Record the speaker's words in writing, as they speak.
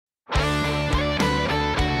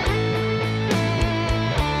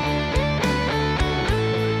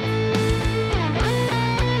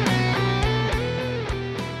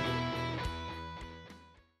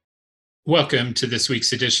Welcome to this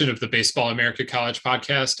week's edition of the Baseball America College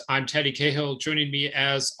Podcast. I'm Teddy Cahill. Joining me,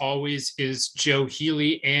 as always, is Joe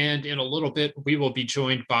Healy. And in a little bit, we will be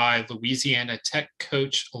joined by Louisiana Tech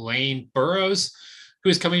coach Lane Burroughs,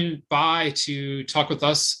 who is coming by to talk with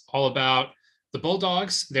us all about the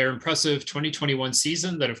Bulldogs, their impressive 2021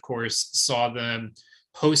 season that, of course, saw them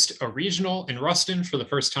host a regional in Ruston for the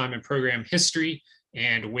first time in program history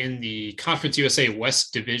and win the Conference USA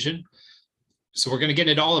West Division. So we're going to get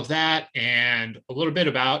into all of that and a little bit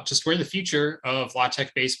about just where the future of La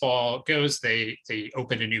Tech baseball goes. They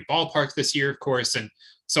opened a new ballpark this year, of course, and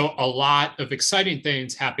so a lot of exciting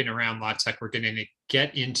things happening around La Tech. We're going to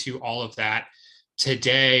get into all of that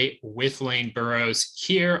today with Lane Burroughs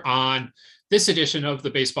here on this edition of the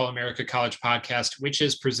Baseball America College Podcast, which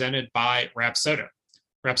is presented by Rapsodo.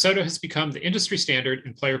 Rapsodo has become the industry standard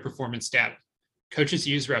in player performance data. Coaches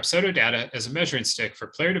use Rapsodo data as a measuring stick for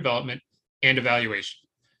player development and evaluation.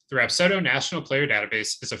 The Rapsodo National Player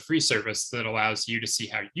Database is a free service that allows you to see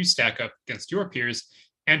how you stack up against your peers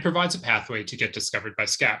and provides a pathway to get discovered by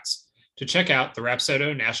scouts. To check out the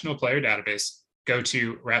Rapsodo National Player Database, go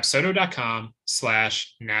to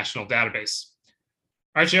rapsodo.com/national database.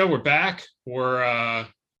 All right, Joe, we're back. We're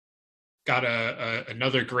got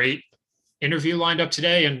another great interview lined up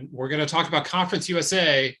today, and we're going to talk about Conference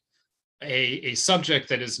USA, a subject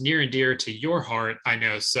that is near and dear to your heart, I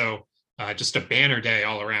know. So just a banner day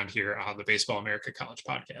all around here on the Baseball America College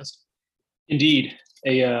Podcast. Indeed.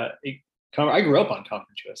 I grew up on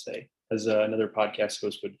Conference USA, as another podcast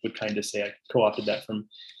host would kind of say. I co-opted that from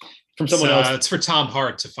someone else. It's for Tom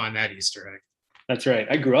Hart to find that Easter egg. That's right.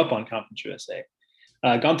 I grew up on Conference USA.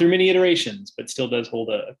 Gone through many iterations, but still does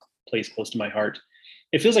hold a place close to my heart.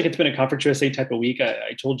 It feels like it's been a Conference USA type of week.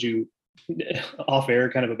 I told you off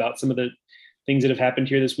air kind of about some of the things that have happened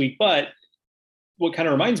here this week, but what kind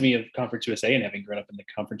of reminds me of Conference USA and having grown up in the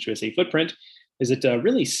Conference USA footprint is it a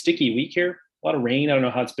really sticky week here. A lot of rain. I don't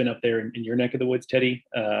know how it's been up there in your neck of the woods, Teddy,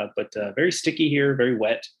 but very sticky here, very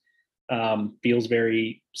wet. Feels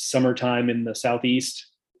very summertime in the Southeast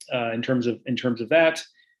in terms of that.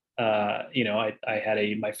 I had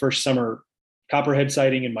my first summer copperhead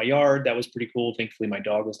sighting in my yard. That was pretty cool. Thankfully, my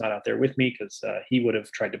dog was not out there with me because he would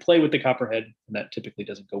have tried to play with the copperhead, and that typically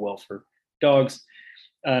doesn't go well for dogs.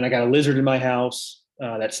 And I got a lizard in my house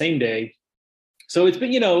that same day. So it's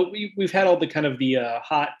been, we've had all the kind of the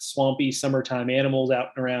hot, swampy summertime animals out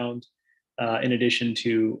and around, in addition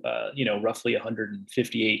to, roughly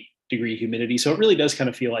 158-degree humidity. So it really does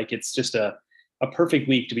kind of feel like it's just a perfect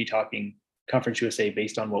week to be talking Conference USA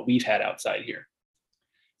based on what we've had outside here.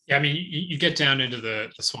 Yeah, I mean, you get down into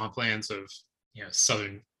the swamplands of,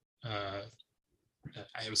 southern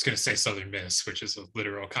I was going to say Southern Miss, which is a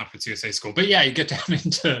literal Conference USA school, but yeah, you get down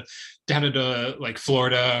into like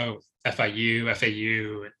Florida, FIU,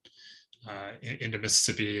 FAU, into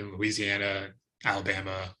Mississippi and Louisiana,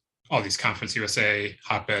 Alabama, all these Conference USA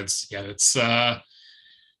hotbeds. Yeah, that's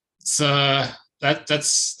a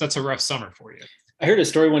rough summer for you. I heard a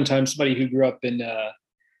story one time, somebody who grew up in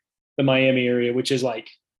the Miami area, which is like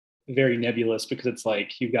very nebulous because it's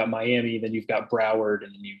like you've got Miami, then you've got Broward,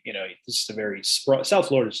 and then it's just a very South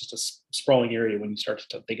Florida is just a sprawling area when you start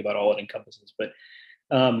to think about all it encompasses. But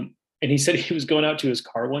and he said he was going out to his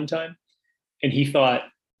car one time, and he thought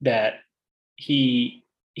that he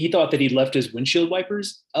thought that he'd left his windshield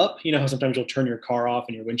wipers up. You know how sometimes you'll turn your car off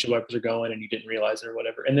and your windshield wipers are going and you didn't realize it or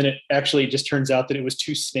whatever. And then it actually just turns out that it was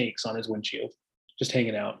two snakes on his windshield just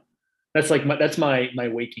hanging out. That's like my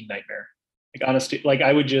waking nightmare. Like, honestly, like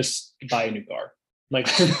I would just buy a new car, like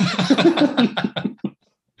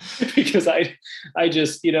because I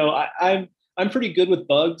just, I'm pretty good with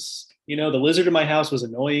bugs. The lizard in my house was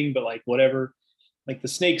annoying, but like whatever. Like the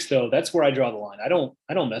snakes, though, that's where I draw the line. I don't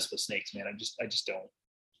mess with snakes, man. I just don't.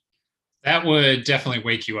 That would definitely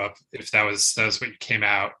wake you up if that was what you came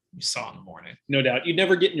out, you saw in the morning. No doubt. You'd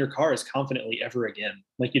never get in your car as confidently ever again.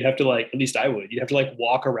 Like you'd have to at least I would. You'd have to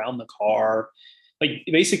walk around the car. Like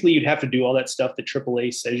basically you'd have to do all that stuff that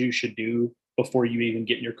AAA says you should do before you even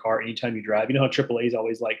get in your car anytime you drive. You know how AAA is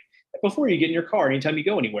always like, before you get in your car, anytime you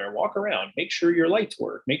go anywhere, walk around, make sure your lights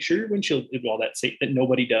work, make sure your windshield did all that safe that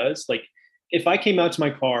nobody does. Like if I came out to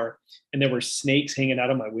my car and there were snakes hanging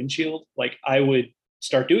out of my windshield, like I would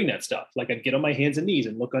start doing that stuff. Like I'd get on my hands and knees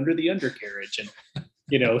and look under the undercarriage and,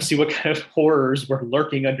 see what kind of horrors were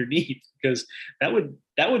lurking underneath, because that would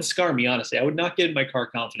scar me. Honestly, I would not get in my car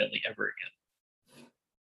confidently ever again.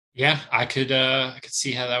 Yeah, I could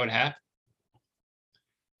see how that would happen.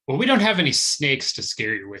 Well, we don't have any snakes to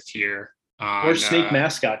scare you with here. Or snake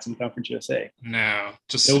mascots in Conference USA. No,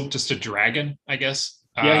 just a dragon, I guess.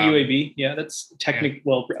 Yeah, UAB. Yeah, that's technical. Yeah.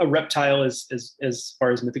 Well, a reptile is as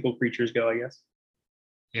far as mythical creatures go, I guess.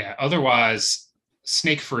 Yeah. Otherwise,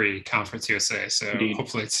 snake-free Conference USA. So Indeed.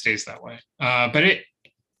 Hopefully it stays that way. But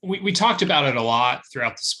we talked about it a lot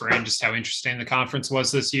throughout the spring, just how interesting the conference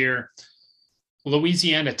was this year.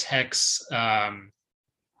 Louisiana Tech's, it's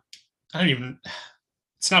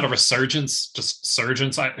not a resurgence, just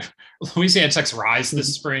surgence. Louisiana Tech's rise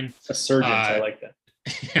this spring. A surgence, I like that.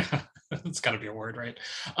 Yeah, that's got to be a word, right?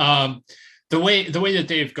 The way that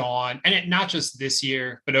they've gone, and not just this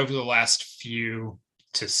year, but over the last few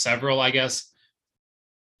to several, I guess,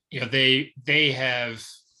 they have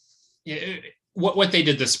what they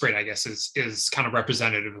did this spring, I guess, is kind of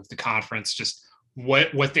representative of the conference. Just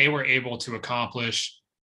what they were able to accomplish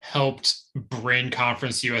helped bring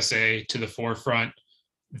Conference USA to the forefront.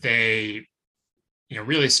 They,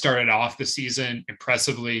 really started off the season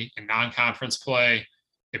impressively in non-conference play.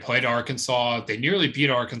 They played Arkansas. They nearly beat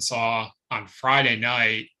Arkansas on Friday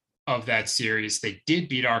night of that series. They did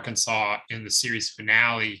beat Arkansas in the series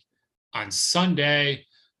finale on Sunday.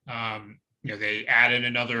 They added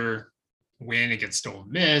another win against Ole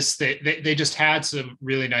Miss. They just had some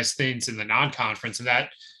really nice things in the non-conference, and that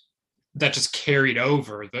just carried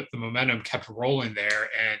over. The momentum kept rolling there,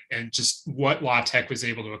 and just what La Tech was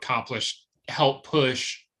able to accomplish helped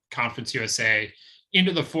push Conference USA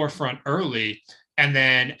into the forefront early. And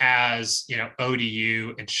then as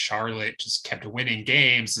ODU and Charlotte just kept winning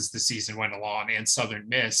games as the season went along, and Southern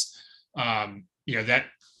Miss, that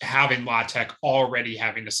having La Tech already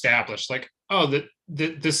having established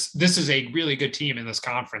this is a really good team in this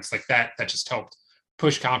conference, like that just helped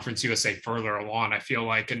push Conference USA further along, I feel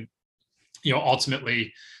like. And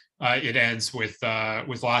ultimately it ends with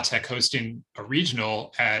La Tech hosting a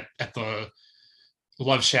regional at the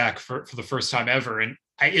Love Shack for the first time ever. And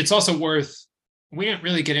it's also worth, we didn't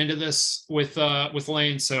really get into this with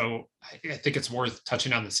Lane, so I think it's worth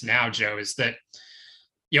touching on this now, Joe, is that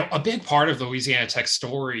a big part of the Louisiana Tech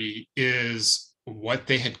story is what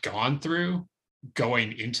they had gone through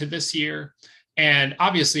going into this year. And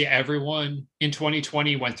obviously everyone in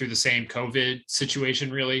 2020 went through the same COVID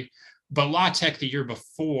situation, really. But La Tech the year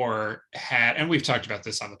before had, and we've talked about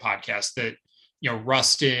this on the podcast, that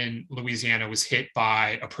Ruston, Louisiana was hit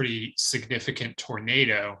by a pretty significant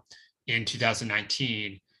tornado in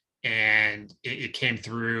 2019, and it came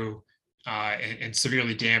through and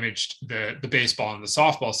severely damaged the baseball and the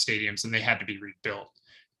softball stadiums, and they had to be rebuilt.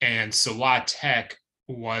 And so La Tech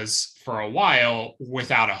was for a while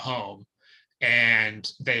without a home,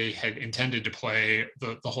 and they had intended to play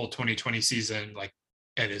the whole 2020 season like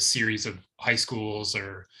at a series of high schools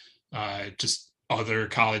or just other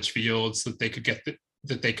college fields that they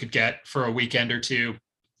could get for a weekend or two.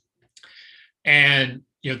 And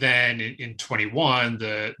then in 21,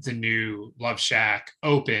 the new Love Shack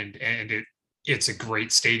opened, and it's a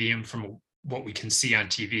great stadium from what we can see on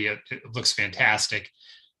TV. It looks fantastic.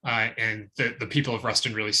 And the people of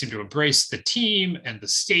Ruston really seem to embrace the team and the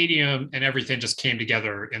stadium, and everything just came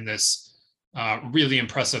together in this really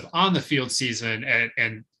impressive on the field season.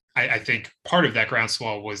 And I think part of that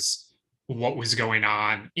groundswell was what was going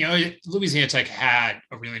on. Louisiana Tech had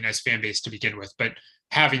a really nice fan base to begin with, but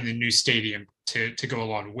having the new stadium to go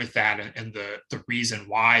along with that, and the reason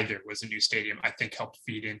why there was a new stadium, I think helped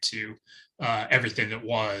feed into everything that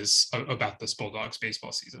was about this Bulldogs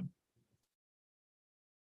baseball season.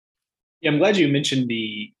 Yeah, I'm glad you mentioned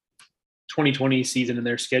the 2020 season and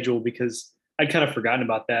their schedule, because I'd kind of forgotten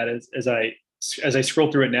about that as I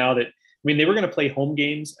scroll through it now. That, they were going to play home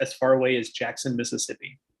games as far away as Jackson,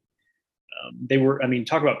 Mississippi. They were,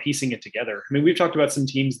 talk about piecing it together. We've talked about some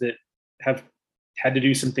teams that have had to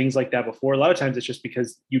do some things like that before. A lot of times it's just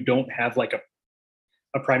because you don't have like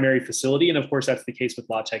a primary facility. And of course that's the case with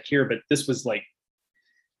La Tech here, but this was like,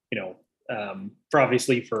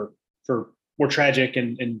 for more tragic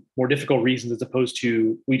and more difficult reasons, as opposed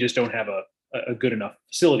to, we just don't have a good enough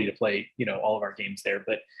facility to play, all of our games there.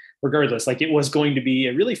 But regardless, it was going to be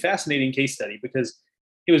a really fascinating case study, because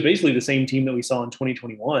it was basically the same team that we saw in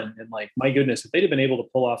 2021. And my goodness, if they'd have been able to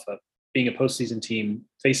pull off being a postseason team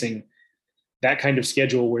facing that kind of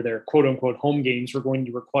schedule, where their quote unquote home games were going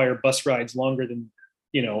to require bus rides longer than,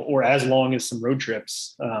 or as long as some road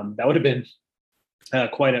trips, that would have been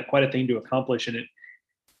quite a thing to accomplish. And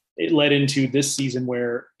it led into this season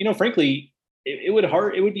where, frankly, it would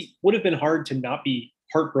have been hard to not be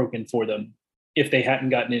heartbroken for them if they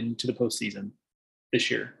hadn't gotten into the postseason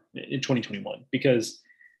this year in 2021, because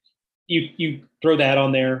you throw that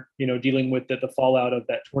on there, dealing with the fallout of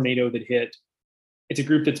that tornado that hit. It's a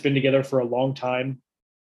group that's been together for a long time,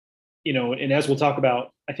 and as we'll talk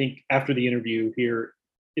about, I think after the interview here,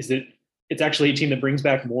 is that it's actually a team that brings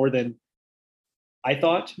back more than I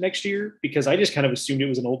thought next year, because I just kind of assumed it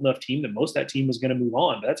was an old enough team that most of that team was going to move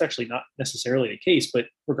on. But that's actually not necessarily the case. But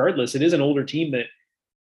regardless, it is an older team that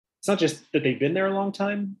it's not just that they've been there a long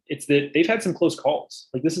time, it's that they've had some close calls.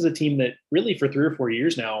 Like, this is a team that really for 3 or 4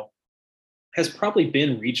 years now has probably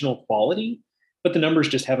been regional quality, but the numbers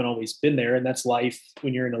just haven't always been there. And that's life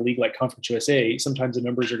when you're in a league like Conference USA. Sometimes the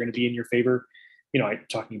numbers are going to be in your favor. I'm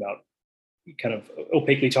talking about kind of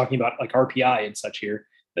opaquely talking about like RPI and such here.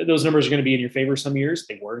 Those numbers are going to be in your favor some years.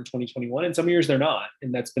 They were in 2021, and some years they're not.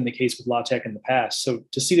 And that's been the case with La Tech in the past. So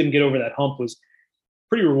to see them get over that hump was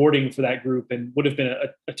pretty rewarding for that group, and would have been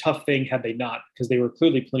a tough thing had they not, because they were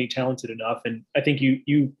clearly plenty talented enough. And I think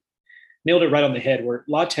you nailed it right on the head, where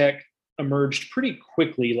La Tech emerged pretty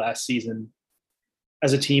quickly last season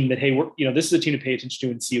as a team that, hey, this is a team to pay attention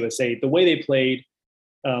to in CUSA. The way they played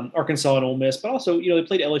Arkansas and Ole Miss, but also, they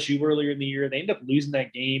played LSU earlier in the year. They ended up losing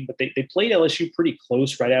that game, but they played LSU pretty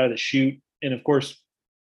close right out of the chute. And of course,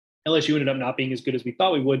 LSU ended up not being as good as we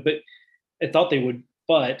thought we would, but I thought they would.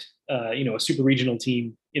 But a super regional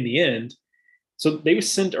team in the end. So they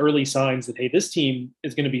sent early signs that, hey, this team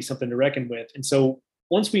is going to be something to reckon with. And so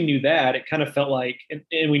once we knew that, it kind of felt like,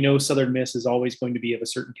 and we know Southern Miss is always going to be of a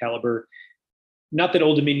certain caliber. Not that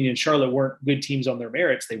Old Dominion and Charlotte weren't good teams on their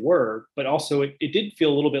merits, they were, but also it did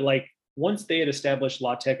feel a little bit like once they had established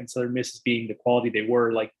La Tech and Southern Miss as being the quality they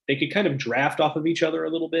were, like they could kind of draft off of each other a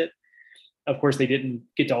little bit. Of course, they didn't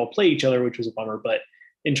get to all play each other, which was a bummer, but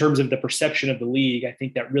in terms of the perception of the league, I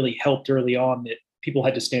think that really helped early on, that people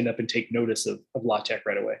had to stand up and take notice of La Tech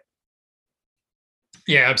right away.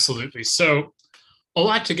 Yeah, absolutely. So a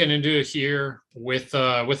lot to get into here with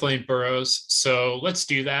Lane Burroughs. So let's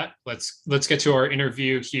do that. Let's get to our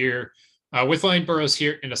interview here with Lane Burroughs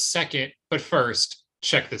here in a second. But first,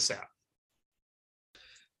 check this out.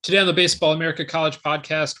 Today on the Baseball America College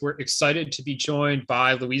podcast, we're excited to be joined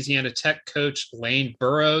by Louisiana Tech coach Lane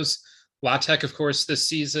Burroughs. La Tech, of course, this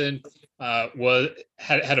season had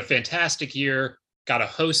a fantastic year, got a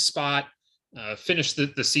host spot, finished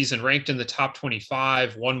the season ranked in the top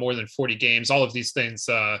 25, won more than 40 games. All of these things,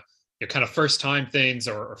 kind of first time things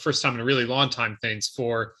or first time in a really long time things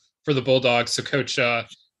for the Bulldogs. So, Coach,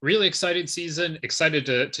 really excited season. Excited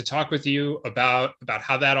to talk with you about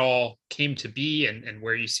how that all came to be and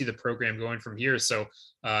where you see the program going from here. So,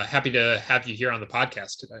 happy to have you here on the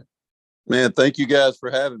podcast today. Man, thank you guys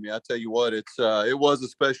for having me. I tell you what, it was a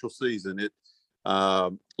special season.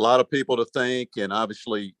 A lot of people to thank, and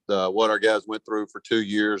obviously what our guys went through for 2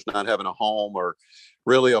 years, not having a home or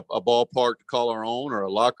really a ballpark to call our own, or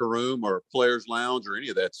a locker room or a players lounge or any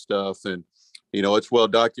of that stuff. And, it's well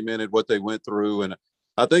documented what they went through. And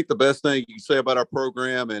I think the best thing you can say about our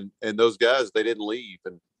program and those guys, they didn't leave.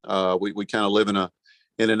 And we kind of live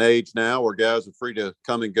in an age now where guys are free to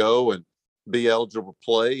come and go and be eligible to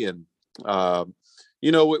play. And,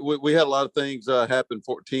 we had a lot of things happen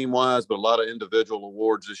for team wise, but a lot of individual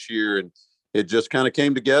awards this year, and it just kind of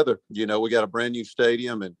came together. We got a brand new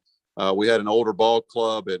stadium, and we had an older ball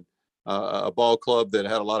club, and a ball club that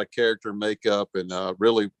had a lot of character and makeup, and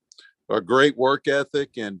really a great work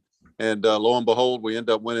ethic. And lo and behold, we end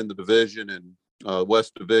up winning the division and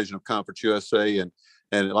West Division of Conference USA,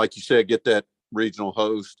 and like you said, get that regional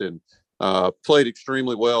host, and played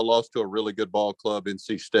extremely well. Lost to a really good ball club,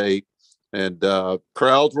 NC State. And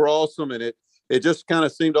crowds were awesome, and it just kind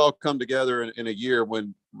of seemed to all come together in a year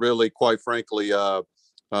when really, quite frankly, not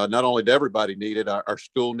only did everybody need it, our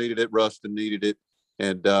school needed it, Ruston needed it,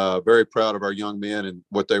 and very proud of our young men and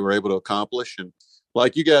what they were able to accomplish. And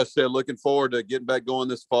like you guys said, looking forward to getting back going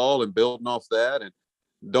this fall and building off that, and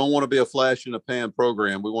don't want to be a flash in the pan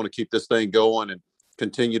program. We want to keep this thing going and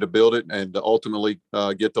continue to build it and ultimately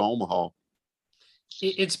get to Omaha.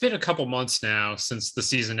 It's been a couple months now since the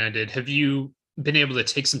season ended. Have you been able to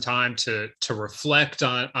take some time to reflect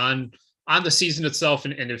on the season itself?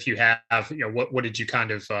 And if you have, what did you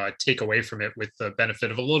kind of take away from it with the benefit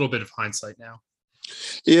of a little bit of hindsight now?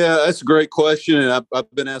 Yeah, that's a great question. And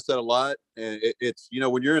I've been asked that a lot. And it's,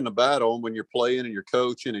 when you're in the battle and when you're playing and you're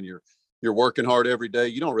coaching and you're working hard every day,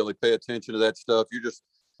 you don't really pay attention to that stuff.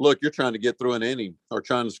 You're trying to get through an inning or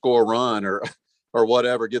trying to score a run or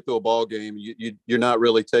whatever, get through a ball game. You're not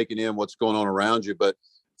really taking in what's going on around you. But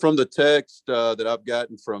from the text that I've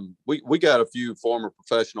gotten from, we got a few former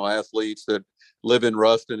professional athletes that live in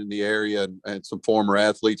Ruston in the area, and some former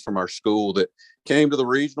athletes from our school that came to the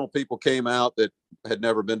regional. People came out that had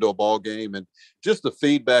never been to a ball game, and just the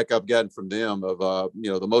feedback I've gotten from them of,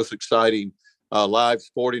 the most exciting live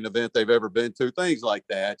sporting event they've ever been to, things like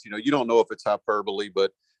that. You don't know if it's hyperbole,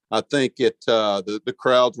 but I think the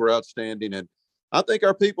crowds were outstanding. And I think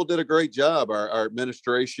our people did a great job. Our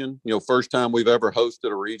administration, first time we've ever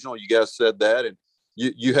hosted a regional. You guys said that, and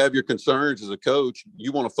you have your concerns as a coach.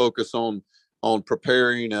 You want to focus on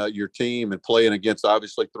preparing your team and playing against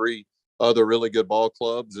obviously 3 other really good ball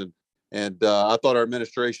clubs. And I thought our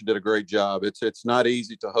administration did a great job. It's not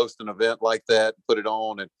easy to host an event like that, put it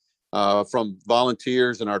on, and from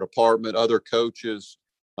volunteers in our department, other coaches,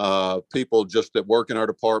 people just that work in our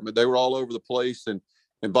department, they were all over the place and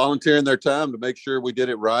volunteering their time to make sure we did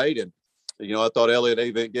it right. And, I thought Elliot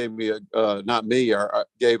Avent gave me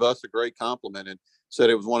gave us a great compliment and said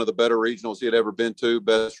it was one of the better regionals he had ever been to,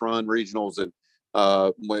 best run regionals. And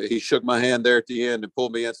he shook my hand there at the end and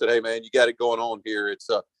pulled me in and said, "Hey man, you got it going on here. It's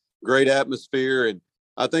a great atmosphere." And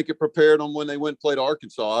I think it prepared them when they went and played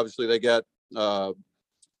Arkansas. Obviously they got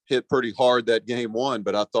hit pretty hard that game 1,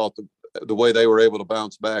 but I thought the way they were able to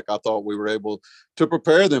bounce back, I thought we were able to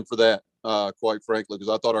prepare them for that. Quite frankly,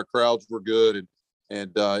 because I thought our crowds were good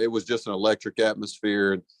and it was just an electric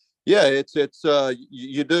atmosphere. And yeah, it's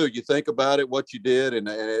you think about it, what you did, and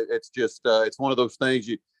it's just it's one of those things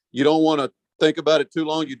you don't want to think about it too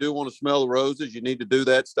long. You do want to smell the roses. You need to do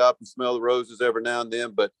that, stop and smell the roses every now and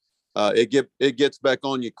then, but it gets back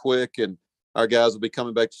on you quick. And our guys will be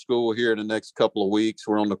coming back to school here in the next couple of weeks.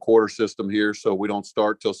 We're on the quarter system here, so we don't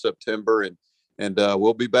start till September, and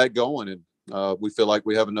we'll be back going. And we feel like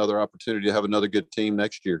we have another opportunity to have another good team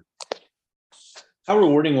next year. How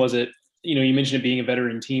rewarding was it? You mentioned it being a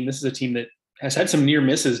veteran team. This is a team that has had some near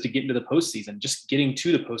misses to get into the postseason. Just getting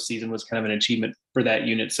to the postseason was kind of an achievement for that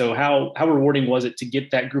unit. So how rewarding was it to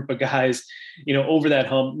get that group of guys, over that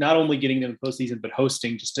hump, not only getting them in the postseason, but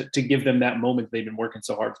hosting, just to give them that moment they've been working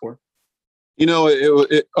so hard for?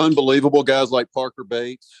 It unbelievable. Guys like Parker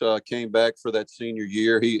Bates came back for that senior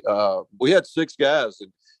year. We had 6 guys,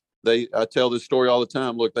 and I tell this story all the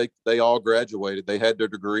time. Look, they all graduated. They had their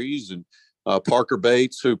degrees, and Parker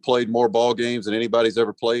Bates, who played more ball games than anybody's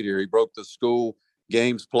ever played here. He broke the school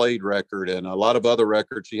games played record and a lot of other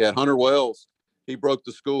records. He had Hunter Wells. He broke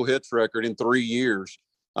the school hits record in 3 years.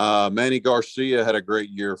 Manny Garcia had a great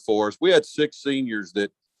year for us. We had 6 seniors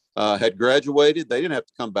that had graduated. They didn't have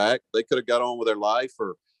to come back. They could have got on with their life,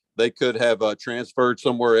 or they could have transferred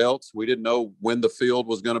somewhere else. We didn't know when the field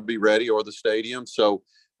was going to be ready or the stadium. So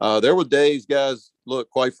there were days, guys, look,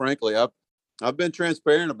 quite frankly, I've been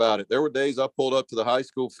transparent about it. There were days I pulled up to the high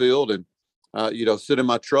school field and, sit in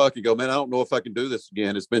my truck and go, man, I don't know if I can do this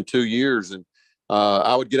again. It's been 2 years. And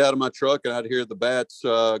I would get out of my truck and I'd hear the bats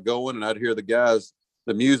going, and I'd hear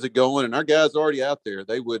the music going, and our guys already out there.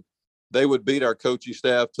 They would beat our coaching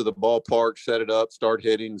staff to the ballpark, set it up, start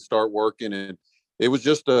hitting, start working. And it was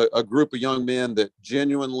just a group of young men that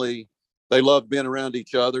genuinely, they loved being around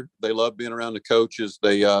each other. They loved being around the coaches.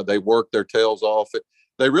 They worked their tails off.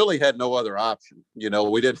 They really had no other option.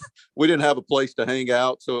 We didn't have a place to hang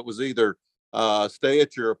out. So it was either stay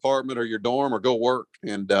at your apartment or your dorm or go work.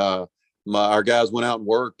 And our guys went out and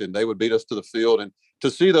worked, and they would beat us to the field. And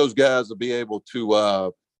to see those guys to be able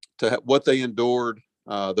to what they endured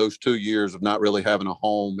those 2 years of not really having a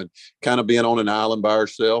home and kind of being on an island by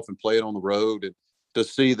ourselves and playing on the road, and to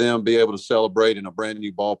see them be able to celebrate in a brand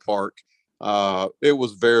new ballpark, it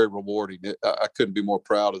was very rewarding. I couldn't be more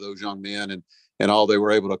proud of those young men and all they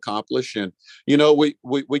were able to accomplish. And,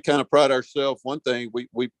 we kind of pride ourselves. One thing,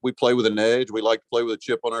 we play with an edge. We like to play with a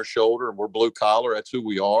chip on our shoulder, and we're blue collar. That's who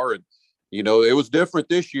we are. And, it was different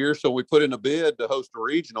this year. So we put in a bid to host a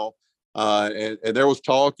regional. And there was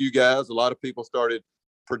talk, you guys, a lot of people started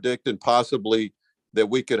predicting possibly that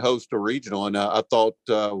we could host a regional. And I thought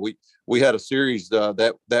we had a series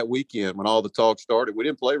that weekend when all the talk started. We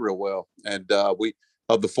didn't play real well. And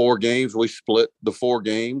of the 4 games, we split the 4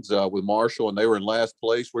 games with Marshall, and they were in last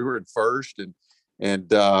place. We were in first.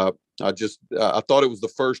 And I thought it was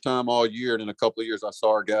the first time all year. And in a couple of years, I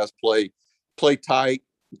saw our guys play tight,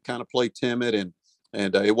 kind of play timid, and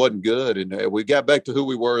it wasn't good. And we got back to who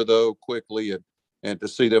we were, though, quickly, and to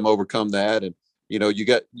see them overcome that. And,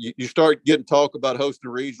 you start getting talk about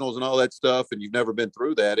hosting regionals and all that stuff, and you've never been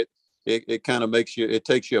through that. It kind of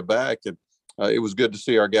takes you aback. And it was good to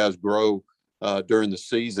see our guys grow during the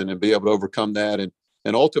season and be able to overcome that and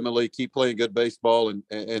ultimately keep playing good baseball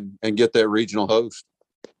and get that regional host.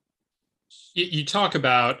 You talk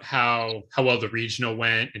about how well the regional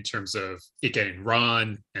went in terms of it getting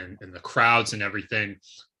run and the crowds and everything,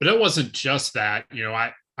 but it wasn't just that.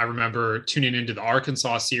 I remember tuning into the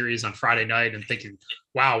Arkansas series on Friday night and thinking,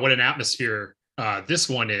 wow, what an atmosphere this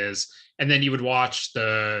one is. And then you would watch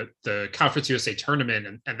the Conference USA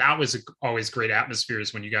tournament, and that was always great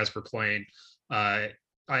atmospheres when you guys were playing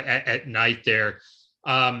at night there.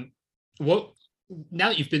 What now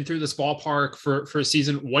that you've been through this ballpark for a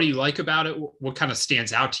season, what do you like about it? What kind of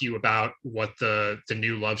stands out to you about what the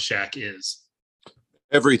new Love Shack is?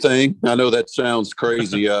 Everything. I know that sounds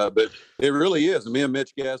crazy, but it really is. Me and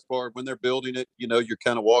Mitch Gaspard, when they're building it, you're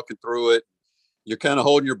kind of walking through it. You're kind of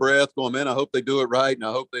holding your breath, going, "Man, I hope they do it right, and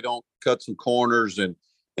I hope they don't cut some corners." And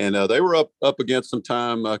they were up against some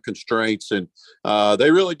time constraints, and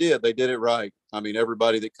they really did. They did it right. I mean,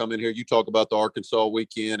 everybody that come in here, you talk about the Arkansas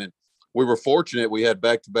weekend, and we were fortunate. We had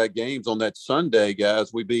back-to-back games on that Sunday,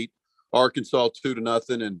 guys. We beat Arkansas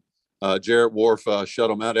 2-0, and Jarrett Wharf shut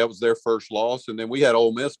them out. That was their first loss. And then we had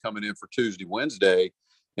Ole Miss coming in for Tuesday, Wednesday,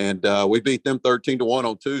 and we beat them 13-1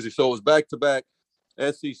 on Tuesday. So it was back-to-back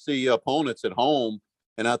SEC opponents at home.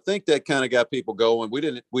 And I think that kind of got people going.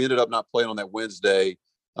 We ended up not playing on that Wednesday,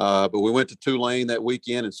 but we went to Tulane that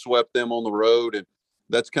weekend and swept them on the road. And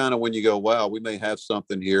that's kind of when you go, wow, we may have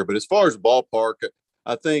something here. But as far as ballpark,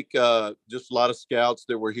 I think just a lot of scouts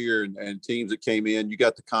that were here and teams that came in. You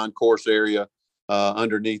got the concourse area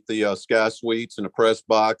underneath the Sky Suites and the press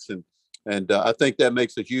box. And I think that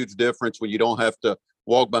makes a huge difference when you don't have to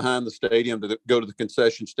walk behind the stadium to go to the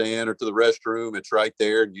concession stand or to the restroom. It's right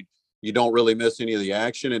there, and you don't really miss any of the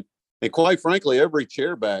action. And quite frankly, every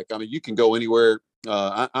chair back, I mean, you can go anywhere.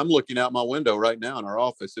 I'm looking out my window right now in our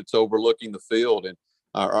office. It's overlooking the field, and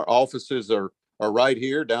our offices are right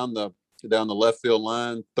here down the left field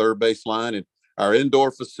line, third base line, and our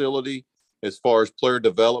indoor facility. As far as player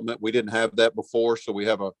development, we didn't have that before, so we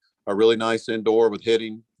have a really nice indoor with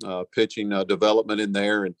hitting, pitching development in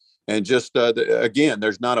there, and just again,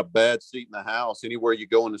 there's not a bad seat in the house anywhere you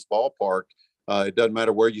go in this ballpark. It doesn't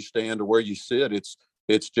matter where you stand or where you sit.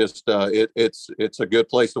 It's just it's a good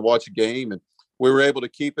place to watch a game, and we were able to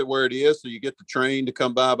keep it where it is, so you get the train to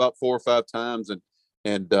come by about 4 or 5 times,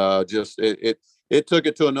 and just it took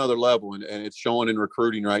it to another level, and it's showing in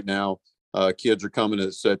recruiting right now. Kids are coming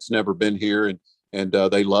that's never been here, and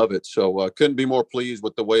they love it. So couldn't be more pleased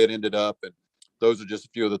with the way it ended up. And those are just a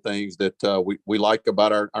few of the things that we like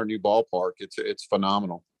about our new ballpark. It's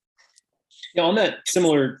phenomenal. Yeah, on that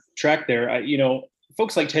similar track there,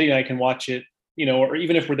 folks like Teddy and I can watch it, or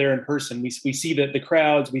even if we're there in person, we see the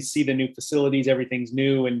crowds, we see the new facilities, everything's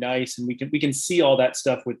new and nice, and we can see all that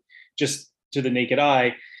stuff with just to the naked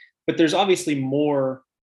eye. But there's obviously more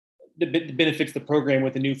that benefits the program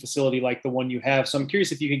with a new facility like the one you have. So I'm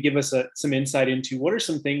curious if you could give us some insight into what are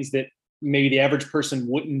some things that maybe the average person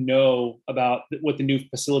wouldn't know about what the new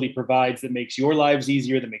facility provides that makes your lives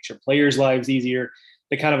easier, that makes your players' lives easier,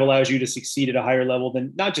 that kind of allows you to succeed at a higher level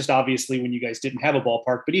than not just obviously when you guys didn't have a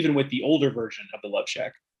ballpark, but even with the older version of the Love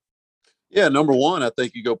Shack. Yeah, number one, I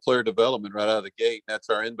think you go player development right out of the gate. That's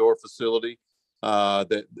our indoor facility.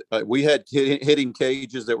 That we had hitting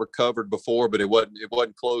cages that were covered before, but it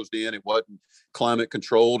wasn't closed in, it wasn't climate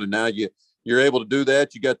controlled, and now you're able to do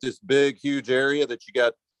that. You got this big, huge area that you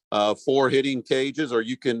got 4 hitting cages, or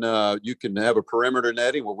you can have a perimeter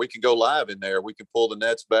netting where we can go live in there. We can pull the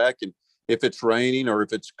nets back, and if it's raining or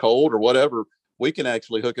if it's cold or whatever, we can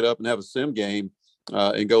actually hook it up and have a sim game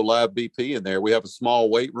and go live BP in there. We have a small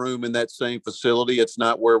weight room in that same facility. It's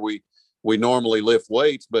not where we normally lift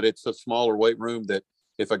weights, but it's a smaller weight room that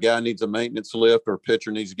if a guy needs a maintenance lift or a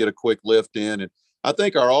pitcher needs to get a quick lift in. And I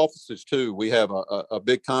think our offices too, we have a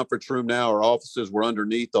big conference room now. Our offices were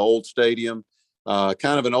underneath the old stadium,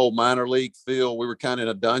 kind of an old minor league feel. We were kind of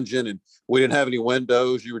in a dungeon, and we didn't have any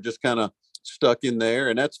windows. You were just kind of stuck in there,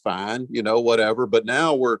 and that's fine, whatever. But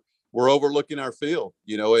now we're overlooking our field.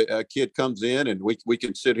 A kid comes in, and we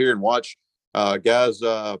can sit here and watch guys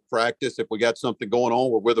practice. If we got something going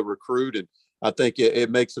on, we're with a recruit, and I think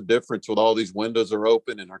it makes a difference with all these windows are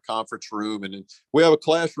open in our conference room. And then we have a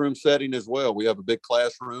classroom setting as well. We have a big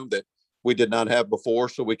classroom that we did not have before,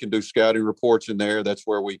 so we can do scouting reports in there. That's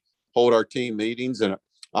where we hold our team meetings, and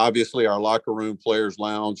obviously our locker room, players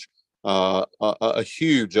lounge, a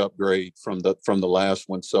huge upgrade from the last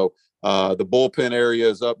one. So the bullpen area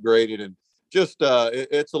is upgraded, and just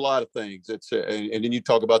it's a lot of things. And then you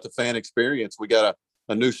talk about the fan experience. We got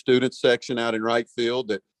a new student section out in right field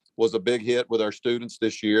that was a big hit with our students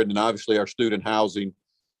this year, and then obviously our student housing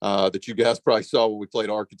that you guys probably saw when we played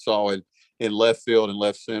Arkansas in left field and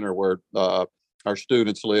left center, where our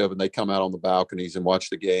students live, and they come out on the balconies and watch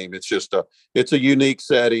the game. It's just it's a unique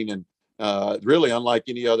setting, and really unlike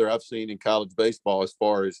any other I've seen in college baseball as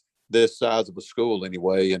far as this size of a school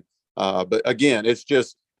anyway. And but again, it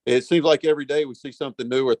seems like every day we see something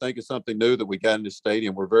new or think of something new that we got in the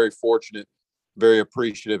stadium. We're very fortunate, very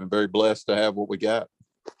appreciative, and very blessed to have what we got.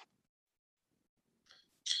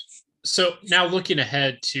 So now looking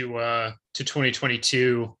ahead to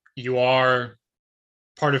 2022, you are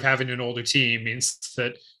part of having an older team means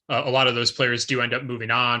that a lot of those players do end up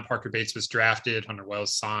moving on. Parker Bates was drafted, Hunter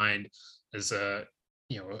Wells signed as a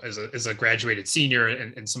graduated senior,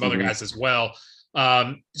 and some other guys as well.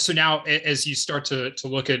 So now as you start to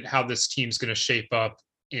look at how this team's going to shape up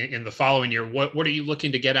in the following year, what are you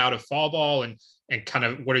looking to get out of fall ball, and kind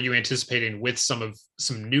of what are you anticipating with some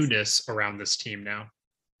newness around this team now?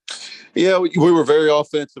 Yeah, we were very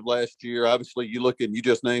offensive last year. Obviously, you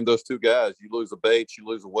just named those two guys. You lose a Bates, you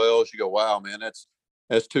lose a Wells. You go, wow, man,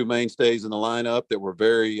 that's two mainstays in the lineup that were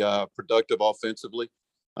very productive offensively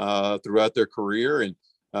throughout their career. And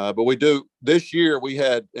but we do this year. We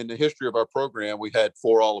had, in the history of our program, we had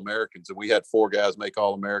 4 All-Americans, and we had 4 guys make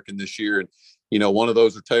All-American this year. And one of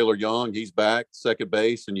those are Taylor Young. He's back, second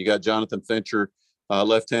base, and you got Jonathan Fincher,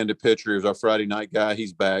 left-handed pitcher, is our Friday night guy.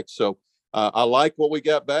 He's back. So. I like what we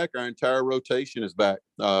got back. Our entire rotation is back.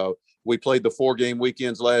 We played the 4-game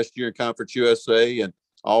weekends last year in Conference USA, and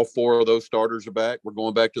all 4 of those starters are back. We're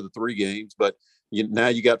going back to the 3 games, but now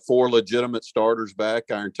you got 4 legitimate starters back.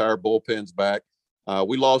 Our entire bullpen's back.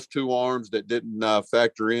 We lost 2 arms that didn't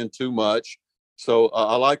factor in too much. So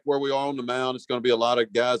I like where we are on the mound. It's going to be a lot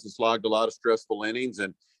of guys that slogged a lot of stressful innings,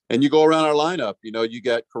 and you go around our lineup. You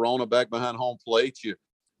got Corona back behind home plate.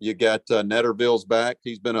 You got Netterville's back.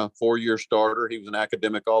 He's been a 4-year starter. He was an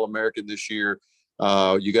academic All-American this year.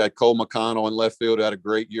 You got Cole McConnell in left field, had a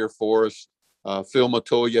great year for us. Phil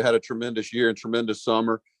Matoya had a tremendous year and tremendous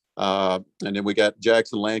summer. And then we got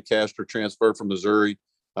Jackson Lancaster, transferred from Missouri,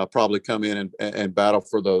 probably come in and battle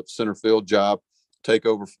for the center field job, take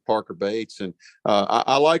over for Parker Bates. And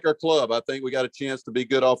I like our club. I think we got a chance to be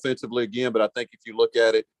good offensively again, but I think if you look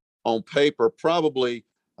at it on paper, probably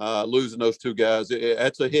losing those 2 guys,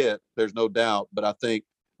 that's a hit. There's no doubt. But I think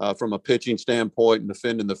from a pitching standpoint and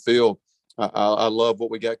defending the field, I love what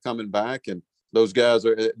we got coming back. And those guys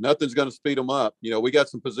nothing's going to speed them up. We got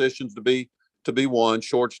some positions to be won,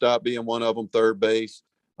 shortstop being one of them, third base.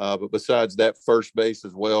 But besides that, first base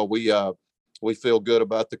as well. We feel good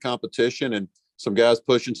about the competition, and some guys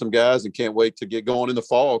pushing some guys, and can't wait to get going in the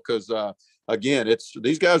fall. Cause again,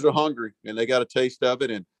 these guys are hungry and they got a taste of it.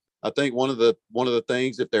 And I think one of the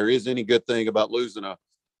things, if there is any good thing about losing a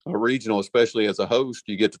regional, especially as a host,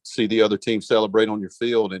 you get to see the other team celebrate on your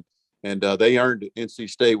field, and they earned it. NC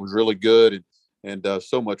State was really good, and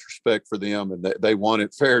so much respect for them, and they won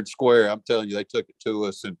it fair and square. I'm telling you, they took it to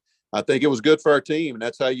us, and I think it was good for our team, and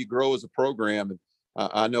that's how you grow as a program. And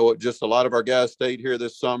I know just a lot of our guys stayed here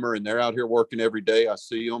this summer, and they're out here working every day. I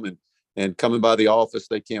see them, and coming by the office,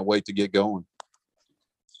 they can't wait to get going.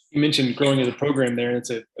 You mentioned growing as a program there, and it's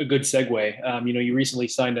a good segue. You recently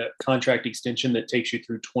signed a contract extension that takes you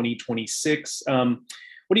through 2026. What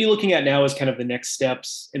are you looking at now as kind of the next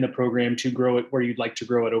steps in the program to grow it where you'd like to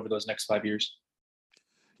grow it over those next 5 years?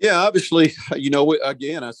 Yeah, obviously,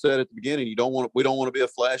 again, I said at the beginning, we don't want to be a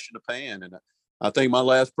flash in the pan. And I think my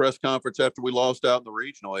last press conference after we lost out in the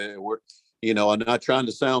regional, I'm not trying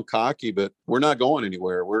to sound cocky, but we're not going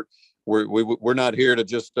anywhere. We're not here to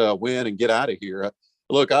just win and get out of here.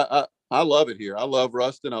 Look, I love it here. I love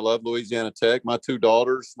Ruston. I love Louisiana Tech. My 2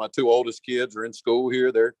 daughters, my 2 oldest kids are in school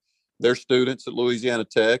here. They're students at Louisiana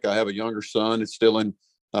Tech. I have a younger son that's still in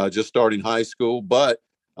just starting high school, but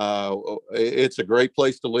it's a great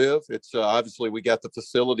place to live. It's obviously we got the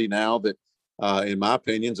facility now that, in my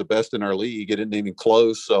opinion, is the best in our league. It isn't even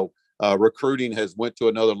close. So recruiting has went to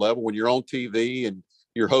another level. When you're on TV and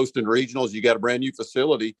you're hosting regionals, you got a brand new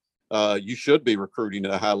facility. You should be recruiting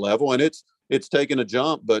at a high level, and it's taken a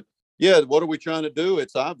jump. But yeah, what are we trying to do?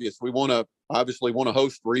 It's obvious. We want to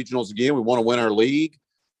host regionals again. We want to win our league.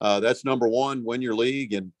 That's number one, win your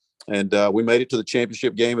league. And we made it to the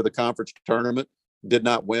championship game of the conference tournament, did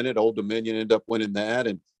not win it. Old Dominion ended up winning that,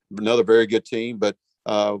 and another very good team. But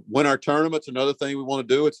win our tournaments, another thing we want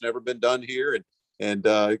to do. It's never been done here,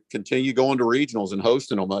 and continue going to regionals and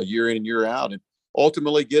hosting them year in and year out, and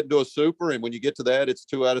ultimately get into a super. And when you get to that, it's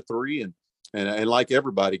 2 out of 3. And like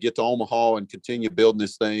everybody, get to Omaha and continue building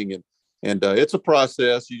this thing. And it's a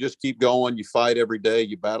process. You just keep going. You fight every day.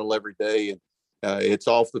 You battle every day. And it's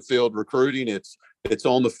off the field recruiting. It's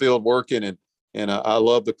on the field working. And I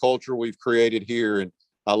love the culture we've created here. And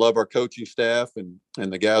I love our coaching staff and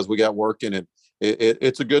the guys we got working. And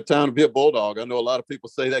it's a good time to be a Bulldog. I know a lot of people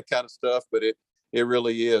say that kind of stuff, but it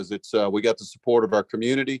really is. It's we got the support of our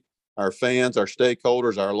community, our fans, our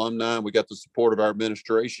stakeholders, our alumni. And we got the support of our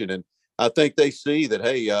administration. And I think they see that,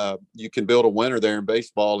 hey, you can build a winner there in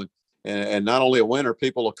baseball, and not only a winner,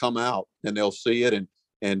 people will come out and they'll see it. And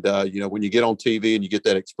when you get on TV and you get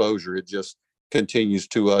that exposure, it just continues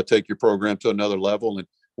to take your program to another level. And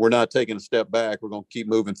we're not taking a step back. We're going to keep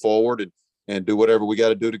moving forward and do whatever we got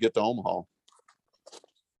to do to get to Omaha.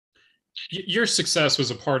 Your success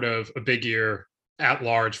was a part of a big year at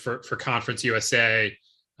large for Conference USA.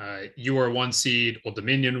 You were a 1 seed. Old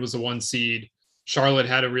Dominion was a 1 seed. Charlotte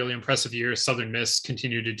had a really impressive year. Southern Miss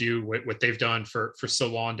continued to do what they've done for so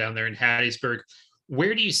long down there in Hattiesburg.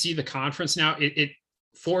 Where do you see the conference now? It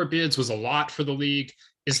 4 bids was a lot for the league.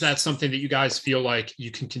 Is that something that you guys feel like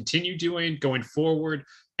you can continue doing going forward?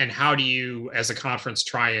 And how do you, as a conference,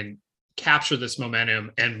 try and capture this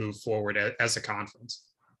momentum and move forward as a conference?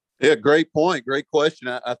 Yeah, great point. Great question.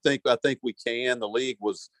 I think we can. The league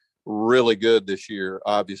was really good this year.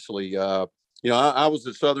 Obviously, I was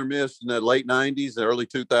at Southern Miss in the late '90s, the early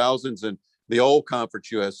 2000s, and the old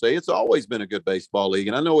Conference USA. It's always been a good baseball league,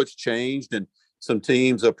 and I know it's changed, and some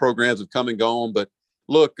teams, programs have come and gone. But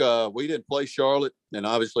look, we didn't play Charlotte, and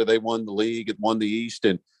obviously they won the league and won the East,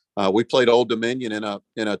 and we played Old Dominion in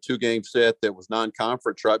a 2-game set that was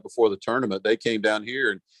non-conference right before the tournament. They came down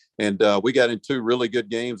here and we got in 2 really good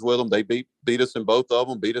games with them. They beat us in both of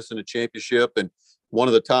them, beat us in the championship, and one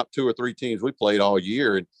of the top 2 or 3 teams we played all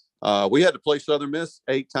year. And we had to play Southern Miss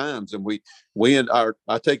 8 times, and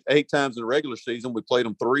I take 8 times in the regular season. We played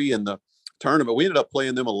them 3 in the tournament. We ended up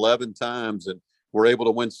playing them 11 times, and we're able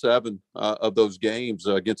to win 7 of those games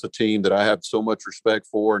against a team that I have so much respect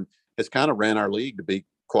for, and it's kind of ran our league, to be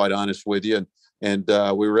quite honest with you. And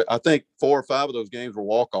I think 4 or 5 of those games were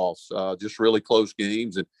walk-offs, just really close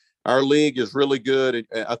games. And our league is really good.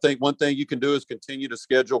 And I think one thing you can do is continue to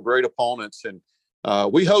schedule great opponents. And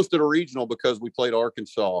we hosted a regional because we played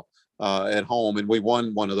Arkansas at home, and we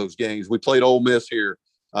won one of those games. We played Ole Miss here.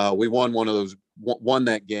 We won one of those, won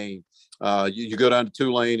that game. You go down to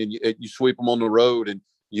Tulane and you sweep them on the road, and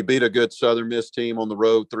you beat a good Southern Miss team on the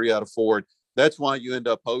road 3 out of 4. That's why you end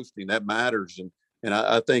up hosting. That matters. And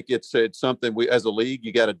I think it's something we, as a league,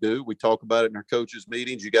 you got to do. We talk about it in our coaches'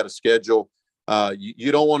 meetings. You got to schedule.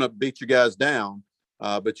 You don't want to beat your guys down,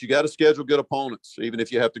 but you got to schedule good opponents, even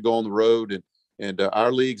if you have to go on the road. And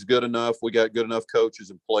our league's good enough. We got good enough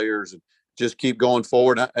coaches and players, and just keep going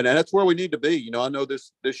forward. And that's where we need to be. I know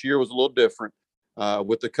this year was a little different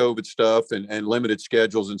with the COVID stuff and limited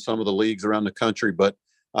schedules in some of the leagues around the country, but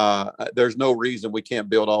there's no reason we can't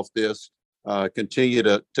build off this. Continue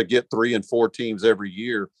to get 3 and 4 teams every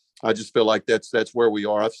year. I just feel like that's where we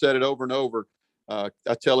are. I've said it over and over. I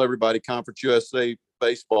tell everybody Conference USA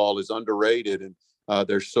baseball is underrated, and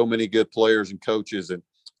there's so many good players and coaches. And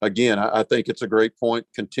again, I think it's a great point.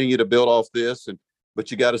 Continue to build off this, but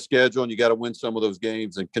you got to schedule and you got to win some of those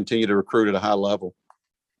games and continue to recruit at a high level.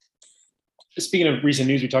 Speaking of recent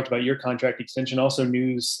news, we talked about your contract extension. Also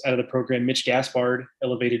news out of the program, Mitch Gaspard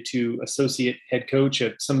elevated to associate head coach.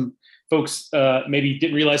 Some folks maybe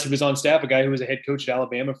didn't realize he was on staff, a guy who was a head coach at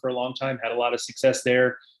Alabama for a long time, had a lot of success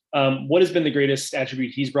there. What has been the greatest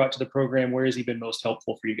attribute he's brought to the program? Where has he been most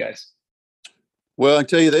helpful for you guys? Well, I can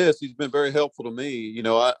tell you this, he's been very helpful to me.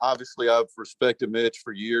 I've respected Mitch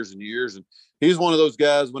for years and years. And he's one of those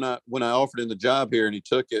guys when I offered him the job here and he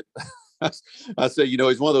took it, I said,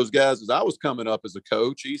 he's one of those guys as I was coming up as a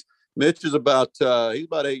coach. Mitch is he's about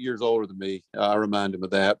 8 years older than me. I remind him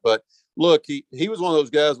of that. But look, he was one of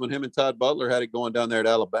those guys when him and Todd Butler had it going down there at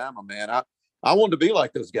Alabama, man. I wanted to be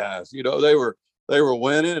like those guys. They were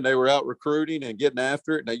winning and they were out recruiting and getting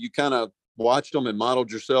after it. And you kind of watched them and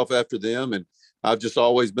modeled yourself after them. And I've just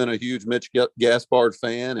always been a huge Mitch Gaspard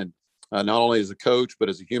fan, and not only as a coach, but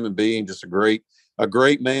as a human being, just a great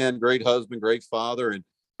man, great husband, great father. And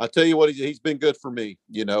I tell you what, he's been good for me.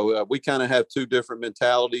 We kind of have 2 different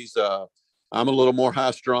mentalities. I'm a little more high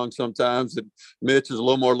strung sometimes, and Mitch is a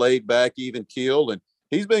little more laid back, even keeled. And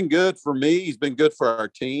he's been good for me. He's been good for our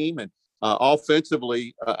team. And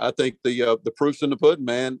offensively, I think the proof's in the pudding,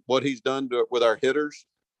 man. What he's done with our hitters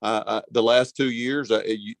the last 2 years,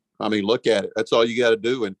 look at it. That's all you got to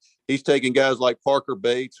do. And he's taking guys like Parker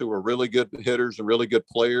Bates, who are really good hitters and really good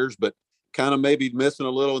players, but kind of maybe missing a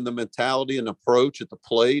little in the mentality and approach at the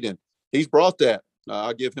plate. And he's brought that.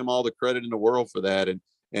 I give him all the credit in the world for that.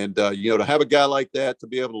 And to have a guy like that to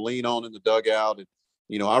be able to lean on in the dugout.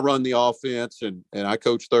 And, I run the offense and I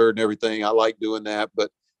coach third and everything. I like doing that.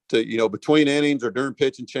 But between innings or during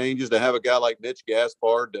pitching changes, to have a guy like Mitch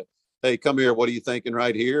Gaspard to, hey, come here, what are you thinking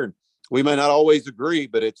right here? And we may not always agree,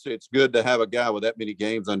 but it's good to have a guy with that many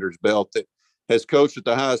games under his belt that has coached at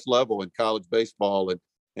the highest level in college baseball.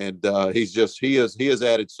 And he has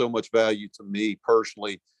added so much value to me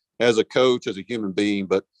personally as a coach, as a human being.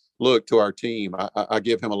 But look, to our team, I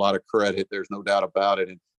give him a lot of credit. There's no doubt about it.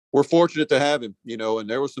 And we're fortunate to have him, and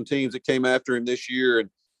there were some teams that came after him this year, and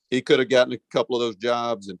he could have gotten a couple of those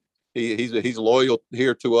jobs. And he's loyal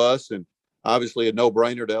here to us, and obviously a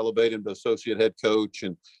no-brainer to elevate him to associate head coach.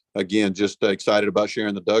 And again, just excited about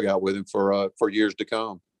sharing the dugout with him for years to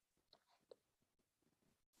come.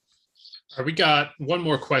 All right, we got one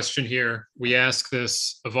more question here. We ask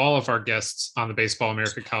this of all of our guests on the Baseball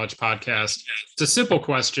America College podcast. It's a simple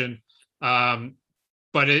question,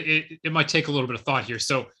 but it might take a little bit of thought here.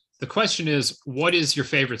 So the question is, what is your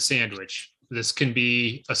favorite sandwich? This can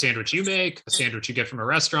be a sandwich you make, a sandwich you get from a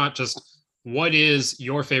restaurant. Just what is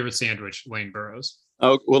your favorite sandwich, Lane Burroughs?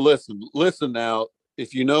 Oh, well, listen now.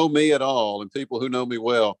 If you know me at all, and people who know me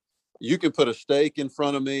well, you can put a steak in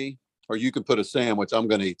front of me, or you can put a sandwich. I'm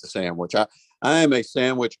going to eat the sandwich. I am a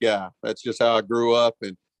sandwich guy. That's just how I grew up.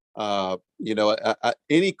 And,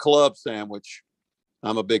 any club sandwich,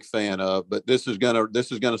 I'm a big fan of, but this is going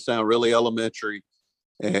to sound really elementary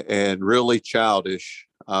and really childish.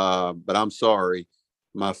 But I'm sorry.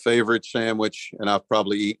 My favorite sandwich, and I've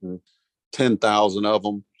probably eaten 10,000 of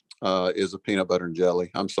them, is a peanut butter and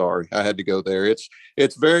jelly. I'm sorry. I had to go there.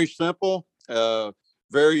 It's very simple.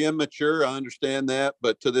 Very immature. I understand that.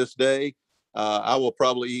 But to this day, I will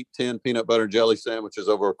probably eat 10 peanut butter and jelly sandwiches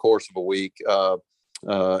over a course of a week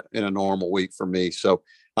in a normal week for me. So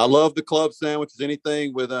I love the club sandwiches,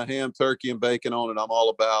 anything with a ham, turkey, and bacon on it. I'm all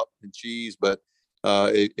about, and cheese. But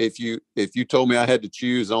if you told me I had to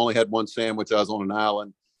choose, I only had one sandwich, I was on an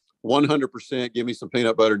island, 100% give me some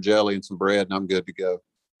peanut butter and jelly and some bread, and I'm good to go.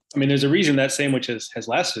 I mean, there's a reason that sandwich has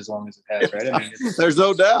lasted as long as it has, right? I mean, there's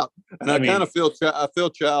no doubt, and I kind of feel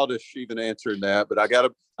childish even answering that, but I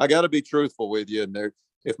gotta be truthful with you. And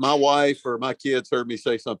if my wife or my kids heard me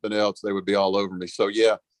say something else, they would be all over me. So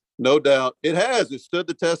yeah, no doubt, it stood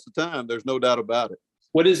the test of time. There's no doubt about it.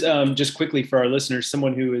 What is just quickly for our listeners,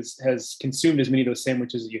 someone who has consumed as many of those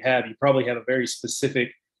sandwiches as you probably have a very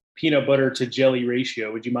specific peanut butter to jelly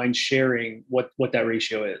ratio. Would you mind sharing what that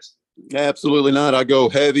ratio is? Absolutely not. I go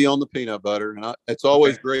heavy on the peanut butter, and it's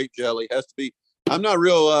always great jelly. It has to be. I'm not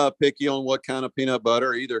real picky on what kind of peanut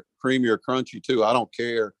butter, either creamy or crunchy too. I don't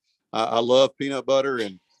care. I love peanut butter,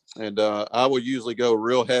 and I would usually go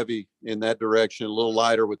real heavy in that direction, a little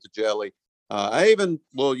lighter with the jelly. I even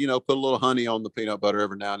will, put a little honey on the peanut butter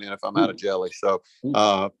every now and then if I'm out of jelly. So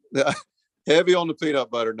heavy on the peanut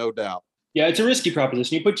butter, no doubt. Yeah, it's a risky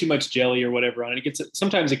proposition. You put too much jelly or whatever on it,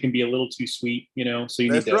 sometimes it can be a little too sweet, so you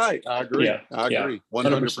That's need to. Right. I agree. Yeah, I agree.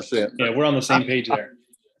 100%. Yeah, we're on the same page there.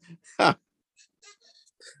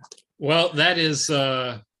 Well, that is,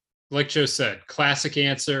 like Joe said, classic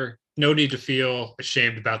answer. No need to feel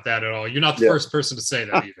ashamed about that at all. You're not the first person to say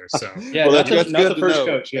that either. So yeah, well, that's not the first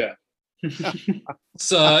coach. Yeah.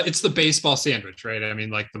 It's the baseball sandwich, right? I mean,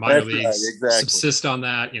 like the minor leagues subsist on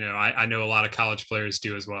that. I know a lot of college players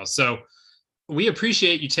do as well. So we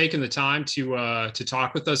appreciate you taking the time to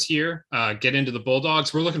talk with us here, get into the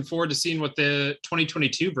Bulldogs. We're looking forward to seeing what the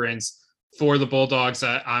 2022 brings for the Bulldogs.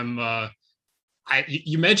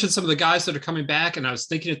 You mentioned some of the guys that are coming back, and I was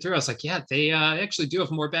thinking it through. I was like, yeah, they actually do have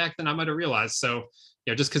more back than I might have realized. So,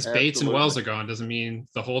 just because Bates and Wells are gone doesn't mean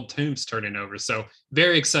the whole team's turning over. So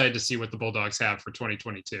very excited to see what the Bulldogs have for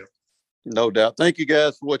 2022. No doubt. Thank you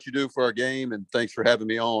guys for what you do for our game, and thanks for having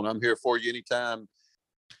me on. I'm here for you anytime.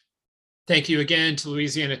 Thank you again to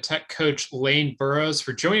Louisiana Tech coach Lane Burroughs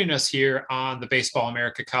for joining us here on the Baseball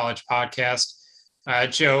America College podcast.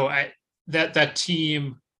 Joe, that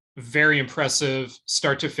team, very impressive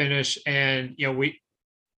start to finish. And, we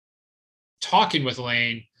talking with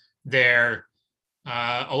Lane there,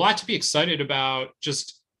 a lot to be excited about,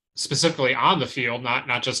 just specifically on the field,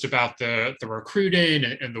 not just about the recruiting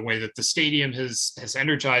and the way that the stadium has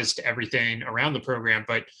energized everything around the program,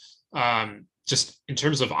 but just in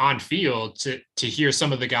terms of on field, to hear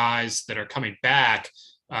some of the guys that are coming back,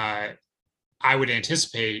 I would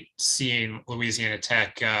anticipate seeing Louisiana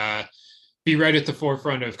Tech be right at the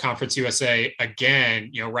forefront of Conference USA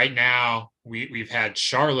again. Right now we've had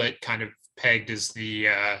Charlotte kind of pegged as the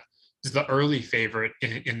early favorite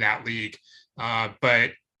in that league.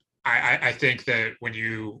 But I think that when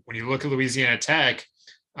you look at Louisiana Tech,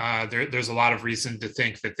 there's a lot of reason to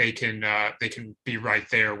think that they can be right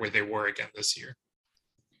there where they were again this year.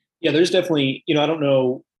 Yeah, there's definitely, I don't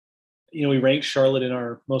know, we ranked Charlotte in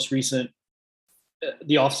our most recent,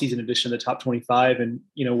 the offseason edition of the top 25, and,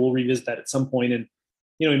 we'll revisit that at some point. And,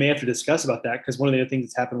 we may have to discuss about that, because one of the other things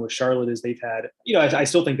that's happened with Charlotte is they've had, I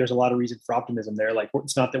still think there's a lot of reason for optimism there. Like,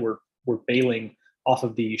 it's not that we're bailing off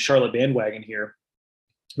of the Charlotte bandwagon here,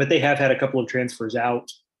 but they have had a couple of transfers out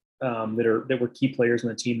that were key players on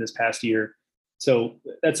the team this past year. So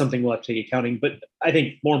that's something we'll have to take accounting. But I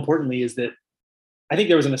think more importantly is that I think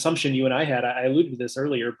there was an assumption you and I had. I alluded to this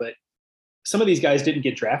earlier, but some of these guys didn't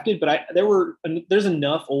get drafted. But there's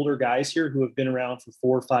enough older guys here who have been around for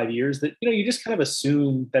 4 or 5 years that you just kind of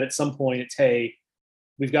assume that at some point it's, hey,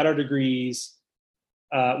 we've got our degrees.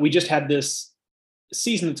 We just had this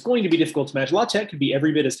season that's going to be difficult to match. La Tech could be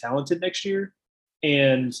every bit as talented next year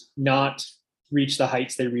and not reach the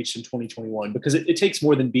heights they reached in 2021, because it takes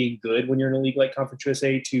more than being good when you're in a league like Conference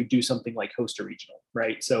USA to do something like host a regional,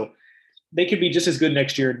 right? So they could be just as good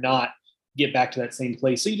next year, not get back to that same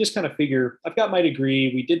place. So you just kind of figure, I've got my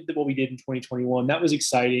degree. We did what we did in 2021. That was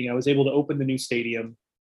exciting. I was able to open the new stadium.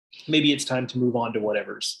 Maybe it's time to move on to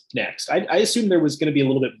whatever's next. I assumed there was going to be a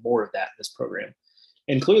little bit more of that in this program.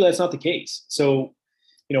 And clearly that's not the case. So,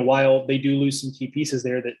 while they do lose some key pieces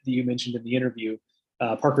there that you mentioned in the interview,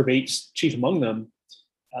 Parker Bates, chief among them,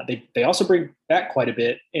 they also bring back quite a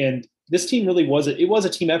bit. And this team really was a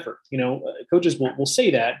team effort. Coaches will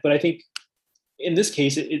say that, but I think in this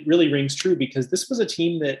case, it really rings true, because this was a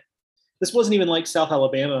team this wasn't even like South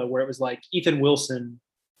Alabama, where it was like Ethan Wilson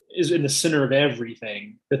is in the center of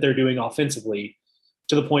everything that they're doing offensively,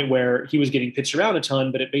 to the point where he was getting pitched around a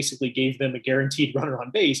ton, but it basically gave them a guaranteed runner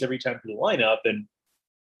on base every time through the lineup. And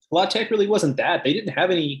La Tech really wasn't that. They didn't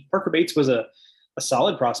have any. Parker Bates was a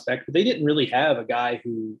solid prospect, but they didn't really have a guy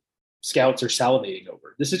who scouts are salivating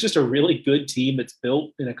over. This is just a really good team that's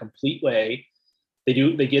built in a complete way. They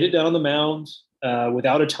get it done on the mound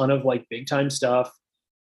without a ton of like big time stuff.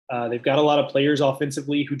 They've got a lot of players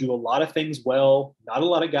offensively who do a lot of things well. Not a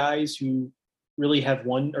lot of guys who really have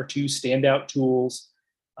one or two standout tools,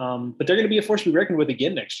 but they're going to be a force to be reckoned with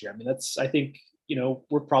again next year. I mean, I think,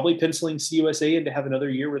 we're probably penciling CUSA in to have another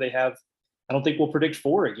year where they have, I don't think we'll predict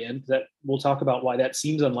 4 again. That we'll talk about why that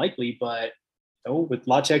seems unlikely, but with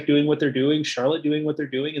La Tech doing what they're doing, Charlotte doing what they're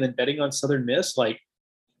doing, and then betting on Southern Miss, like,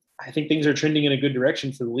 I think things are trending in a good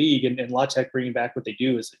direction for the league, and La Tech bringing back what they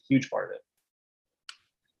do is a huge part of it.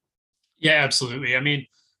 Yeah, absolutely. I mean,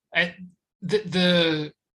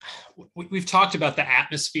 we've talked about the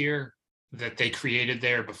atmosphere that they created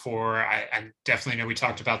there before. I definitely know we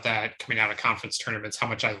talked about that coming out of conference tournaments, how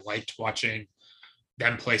much I liked watching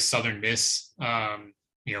them play Southern Miss.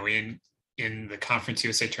 In the Conference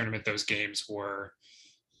USA tournament, those games were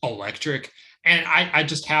electric. And I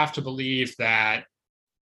just have to believe that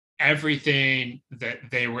everything that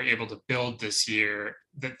they were able to build this year,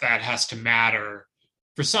 that has to matter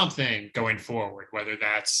for something going forward, whether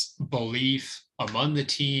that's belief among the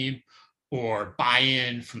team or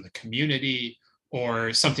buy-in from the community,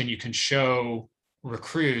 or something you can show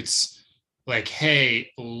recruits like, hey,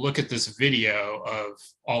 look at this video of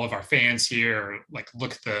all of our fans here, or like,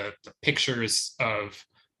 look at the pictures of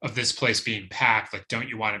this place being packed. Like, don't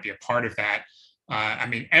you want to be a part of that? I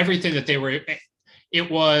mean, everything that they were, it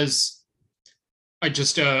was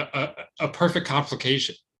just a perfect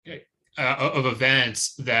complication of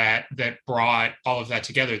events that brought all of that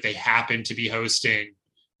together. They happened to be hosting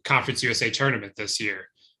Conference USA tournament this year.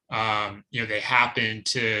 They happened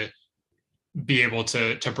to be able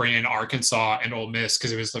to bring in Arkansas and Ole Miss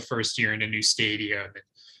because it was the first year in a new stadium.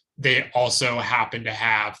 They also happened to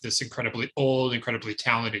have this incredibly old, incredibly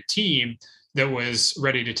talented team that was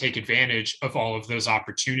ready to take advantage of all of those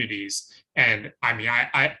opportunities. And I mean,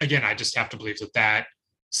 I just have to believe that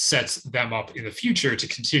sets them up in the future to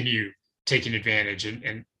continue taking advantage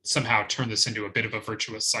and somehow turn this into a bit of a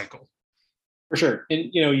virtuous cycle. For sure.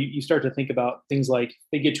 And, you start to think about things like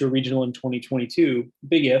they get to a regional in 2022,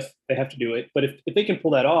 big if, they have to do it. But if they can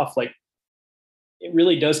pull that off, like, it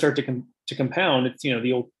really does start to compound. It's,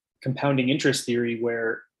 the old compounding interest theory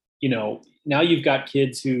where, now you've got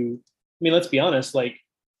kids who, I mean, let's be honest, like,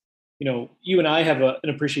 you and I have an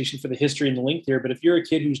appreciation for the history and the length here, but if you're a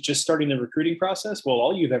kid who's just starting the recruiting process, well,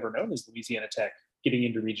 all you've ever known is Louisiana Tech getting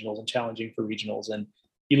into regionals and challenging for regionals. And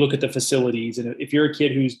you look at the facilities, and if you're a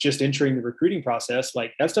kid who's just entering the recruiting process,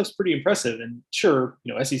 like, that stuff's pretty impressive. And sure,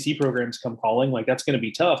 SEC programs come calling, like, that's going to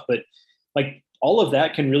be tough, but like, all of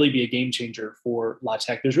that can really be a game changer for La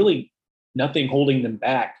Tech. There's really nothing holding them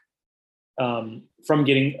back from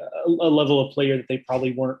getting a level of player that they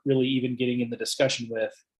probably weren't really even getting in the discussion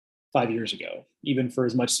with 5 years ago, even for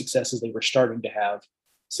as much success as they were starting to have,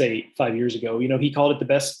 say, 5 years ago. He called it the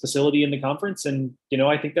best facility in the conference, and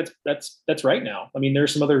I think that's right now. I mean, there are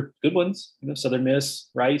some other good ones, Southern Miss,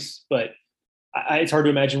 Rice, but it's hard to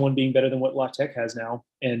imagine one being better than what La Tech has now.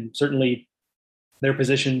 And certainly their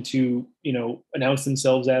position to announce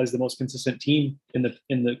themselves as the most consistent team in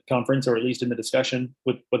the conference, or at least in the discussion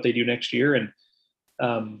with what they do next year. And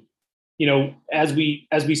as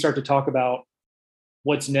we start to talk about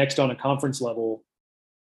what's next on a conference level,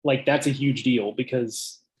 like, that's a huge deal,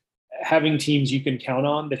 because having teams you can count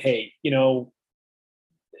on that, hey, no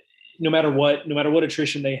matter what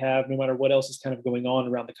attrition they have, no matter what else is kind of going on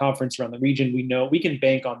around the conference, around the region, we know we can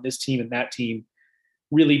bank on this team and that team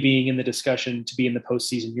really being in the discussion to be in the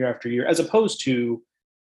postseason year after year, as opposed to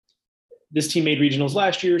this team made regionals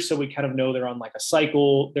last year, so we kind of know they're on like a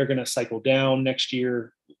cycle. They're going to cycle down next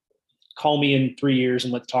year. Call me in 3 years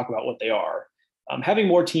and let's talk about what they are. Having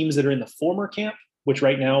more teams that are in the former camp, which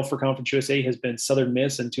right now for Conference USA has been Southern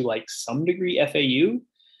Miss and to like some degree FAU.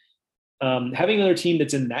 Having another team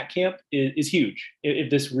that's in that camp is huge.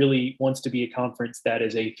 If this really wants to be a conference that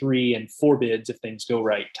is a 3 and 4 bids if things go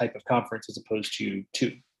right type of conference as opposed to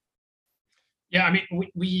 2. Yeah, I mean,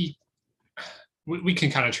 we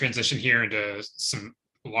can kind of transition here into some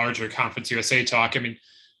larger Conference USA talk. I mean,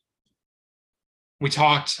 we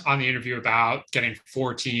talked on the interview about getting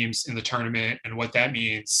 4 teams in the tournament and what that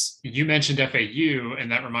means. You mentioned FAU,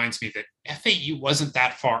 and that reminds me that FAU wasn't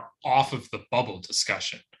that far off of the bubble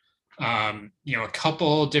discussion. A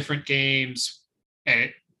couple different games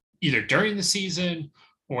either during the season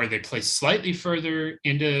or they play slightly further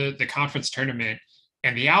into the conference tournament,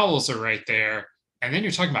 and the Owls are right there. And then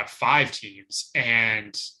you're talking about 5 teams.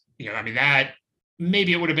 And, that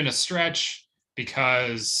maybe it would have been a stretch,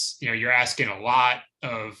 because you're asking a lot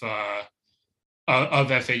of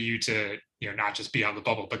FAU to not just be on the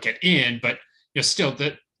bubble but get in, but still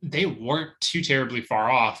that they weren't too terribly far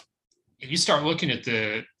off. And you start looking at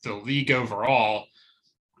the league overall,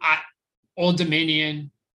 Old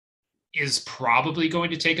Dominion is probably going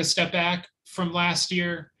to take a step back from last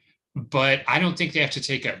year, but I don't think they have to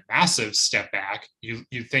take a massive step back. You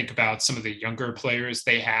think about some of the younger players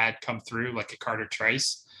they had come through, like a Carter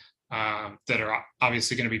Trice, that are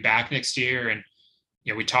obviously going to be back next year. And,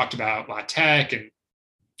 we talked about La Tech, and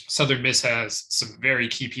Southern Miss has some very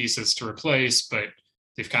key pieces to replace, but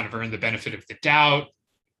they've kind of earned the benefit of the doubt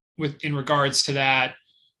in regards to that.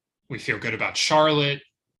 We feel good about Charlotte,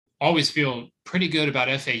 always feel pretty good about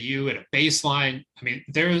FAU at a baseline. I mean,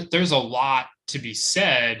 there's a lot to be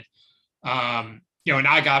said. And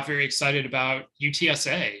I got very excited about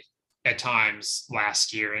UTSA at times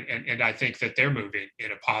last year. And I think that they're moving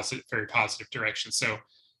in a very positive direction. So,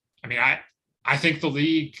 I mean, I think the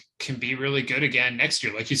league can be really good again next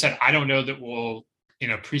year. Like you said, I don't know that we'll,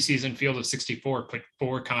 in a preseason field of 64, put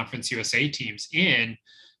 4 Conference USA teams in.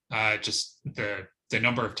 Just the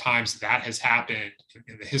number of times that has happened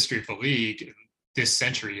in the history of the league this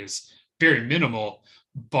century is very minimal.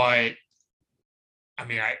 But, I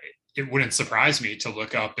mean, it wouldn't surprise me to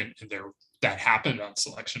look up and that happened on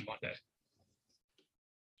Selection Monday.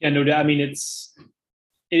 Yeah, no doubt. I mean,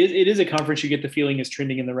 it is a conference you get the feeling is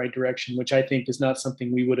trending in the right direction, which I think is not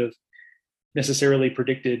something we would have necessarily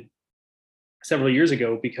predicted several years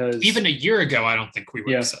ago, because even a year ago, I don't think we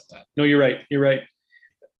would have said that. No, you're right. You're right.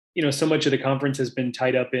 So much of the conference has been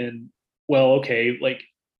tied up in, well, okay, like,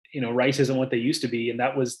 Rice isn't what they used to be. And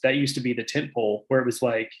that used to be the tent pole, where it was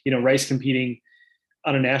like, Rice competing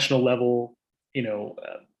on a national level,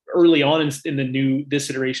 early on in this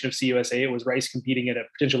iteration of CUSA, it was Rice competing at a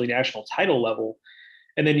potentially national title level.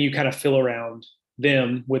 And then you kind of fill around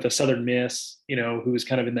them with a Southern Miss, who is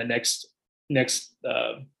kind of in that next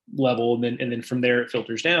level. And then from there it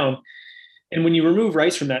filters down. And when you remove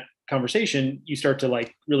Rice from that conversation, you start to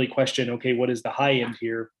like really question, okay, what is the high end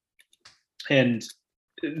here? And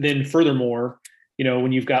then furthermore,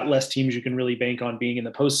 when you've got less teams you can really bank on being in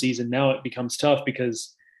the postseason, now it becomes tough,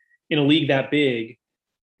 because in a league that big,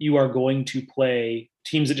 you are going to play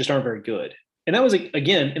teams that just aren't very good. And that was,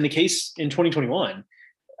 again, in the case in 2021.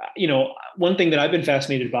 One thing that I've been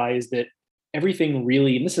fascinated by is that everything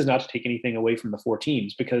really, and this is not to take anything away from the 4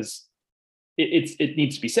 teams, because it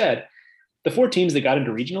needs to be said, the 4 teams that got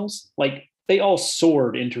into regionals, like, they all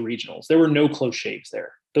soared into regionals. There were no close shaves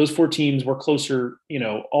there. Those 4 teams were closer,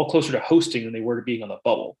 all closer to hosting than they were to being on the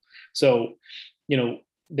bubble. So,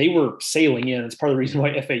 they were sailing in. It's part of the reason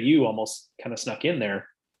why FAU almost kind of snuck in there.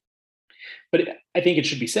 But I think it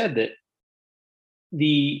should be said that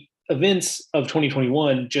the events of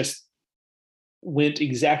 2021 just went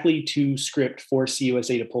exactly to script for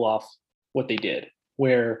CUSA to pull off what they did,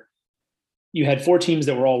 where you had 4 teams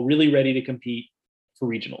that were all really ready to compete for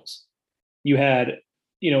regionals. You had,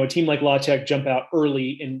 a team like La Tech jump out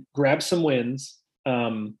early and grab some wins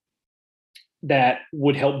that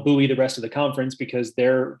would help buoy the rest of the conference, because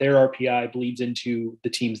their RPI bleeds into the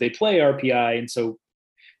teams they play RPI. And so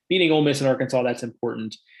beating Ole Miss and Arkansas, that's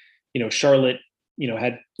important. Charlotte,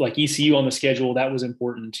 had like ECU on the schedule. That was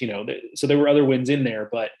important, so there were other wins in there,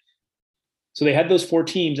 but so they had those 4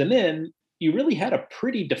 teams. And then you really had a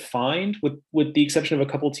pretty defined, with the exception of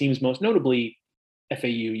a couple of teams, most notably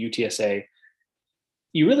FAU, UTSA,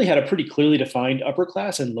 you really had a pretty clearly defined upper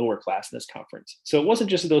class and lower class in this conference. So it wasn't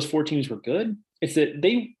just that those 4 teams were good. It's that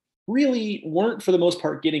they really weren't, for the most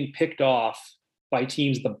part, getting picked off by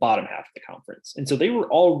teams at the bottom half of the conference. And so they were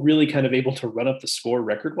all really kind of able to run up the score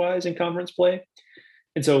record-wise in conference play.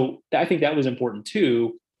 And so I think that was important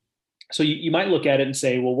too. So you might look at it and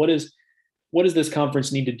say, well, what does this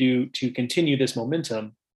conference need to do to continue this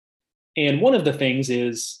momentum? And one of the things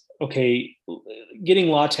is, okay, getting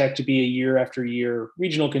La Tech to be a year after year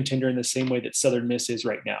regional contender in the same way that Southern Miss is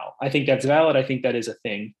right now. I think that's valid. I think that is a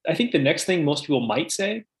thing. I think the next thing most people might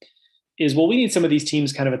say is, well, we need some of these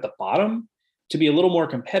teams kind of at the bottom to be a little more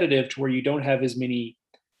competitive, to where you don't have as many,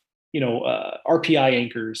 RPI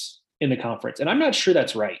anchors in the conference. And I'm not sure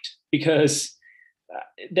that's right, because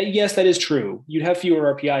yes, that is true. You'd have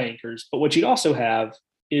fewer RPI anchors, but what you'd also have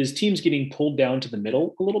is teams getting pulled down to the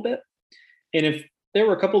middle a little bit. And if there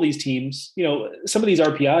were a couple of these teams, some of these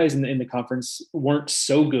RPIs in the conference weren't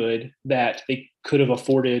so good that they could have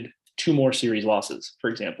afforded 2 more series losses, for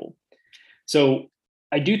example. So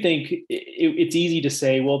I do think it's easy to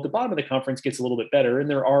say, well, if the bottom of the conference gets a little bit better, and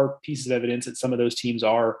there are pieces of evidence that some of those teams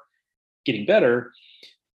are getting better,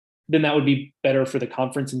 then that would be better for the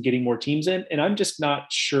conference and getting more teams in. And I'm just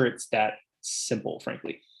not sure it's that simple,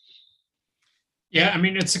 frankly. Yeah, I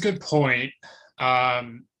mean, it's a good point.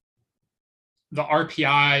 The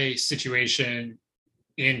RPI situation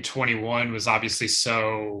in 21 was obviously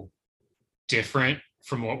so different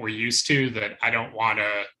from what we're used to that I don't want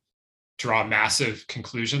to draw massive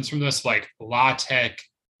conclusions from this. Like, La Tech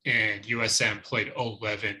and USM played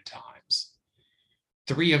 11 times.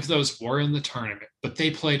 3 of those were in the tournament, but they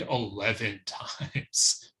played 11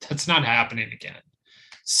 times. That's not happening again.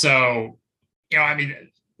 So, I mean,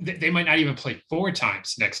 they might not even play 4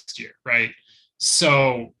 times next year, right?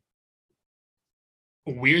 So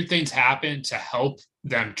weird things happen to help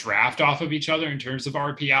them draft off of each other in terms of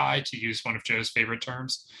RPI, to use one of Joe's favorite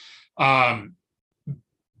terms.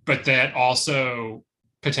 But that also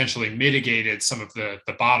potentially mitigated some of the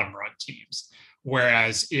bottom run teams.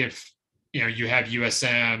 Whereas if, you have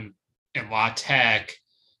USM and La Tech,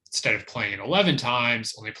 instead of playing 11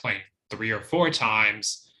 times, only playing 3 or 4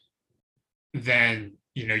 times, then,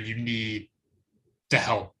 you need the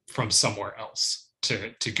help from somewhere else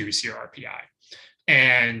to goose your RPI.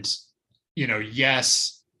 And,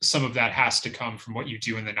 yes, some of that has to come from what you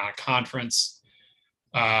do in the non-conference.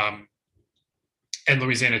 And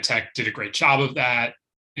Louisiana Tech did a great job of that.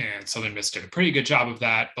 And Southern Miss did a pretty good job of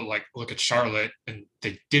that. But look at Charlotte, and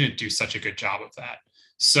they didn't do such a good job of that.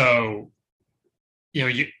 So,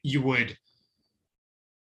 you would,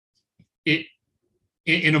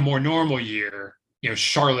 in a more normal year,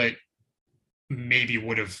 Charlotte maybe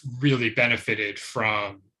would have really benefited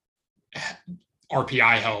from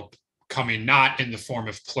RPI help coming not in the form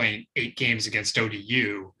of playing 8 games against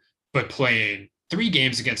ODU, but playing 3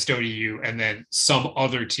 games against ODU and then some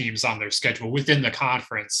other teams on their schedule within the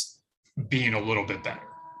conference being a little bit better.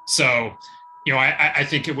 So, I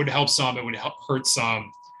think it would help some, it would hurt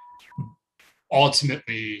some.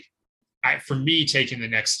 Ultimately, for me, taking the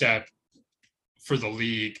next step for the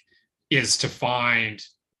league is to find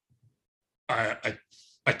a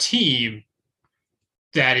team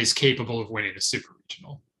that is capable of winning a super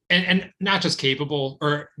regional, and not just capable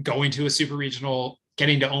or going to a super regional,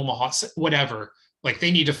 getting to Omaha, whatever.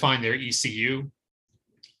 They need to find their ECU,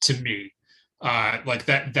 to me.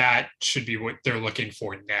 That should be what they're looking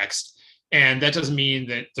for next. And that doesn't mean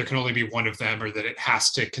that there can only be one of them or that it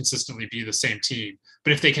has to consistently be the same team.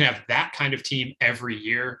 But if they can have that kind of team every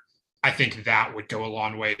year, I think that would go a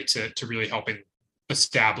long way to really helping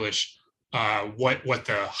establish what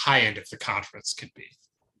the high end of the conference could be.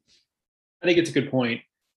 I think it's a good point.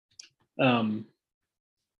 That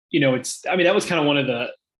was kind of one of the,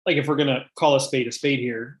 if we're going to call a spade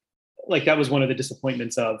here, that was one of the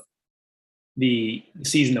disappointments of the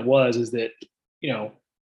season that was, is that,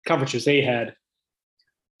 Conference USA had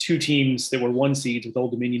 2 teams that were 1 seeds, with Old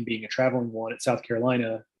Dominion being a traveling one at South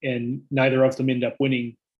Carolina, and neither of them ended up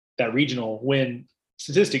winning that regional, when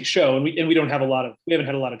statistics show, and we haven't had a lot of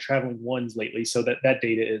traveling 1s lately. So that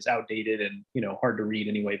data is outdated and, hard to read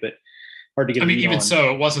anyway, but hard to get. Even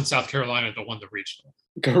so, it wasn't South Carolina that won the regional.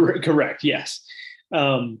 Correct. Yes.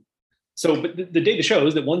 But the data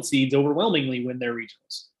shows that 1 seeds overwhelmingly win their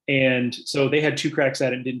regionals. And so they had 2 cracks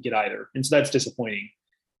at it and didn't get either. And so that's disappointing.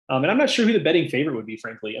 And I'm not sure who the betting favorite would be,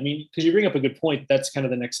 frankly. Because you bring up a good point. That's kind of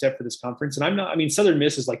the next step for this conference. And Southern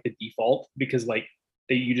Miss is the default, because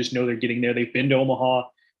you just know they're getting there. They've been to Omaha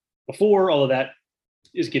before. All of that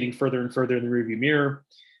is getting further and further in the rearview mirror.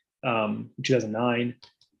 2009.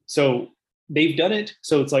 So they've done it.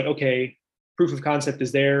 So it's okay, proof of concept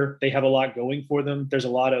is there. They have a lot going for them. There's a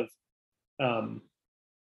lot of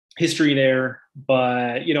history there,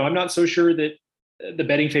 but I'm not so sure that the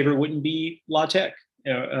betting favorite wouldn't be La Tech.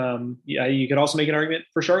 You could also make an argument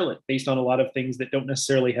for Charlotte based on a lot of things that don't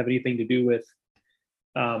necessarily have anything to do with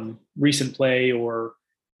recent play or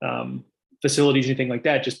facilities, anything like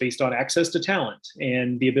that, just based on access to talent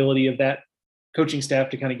and the ability of that coaching staff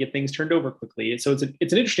to kind of get things turned over quickly. So it's an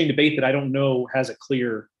interesting debate that I don't know has a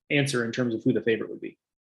clear answer in terms of who the favorite would be.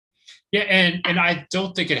 Yeah, and I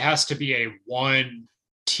don't think it has to be a one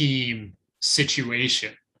team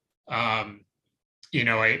situation.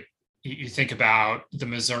 You think about the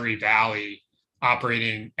Missouri Valley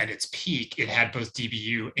operating at its peak. It had both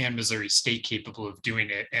DBU and Missouri State capable of doing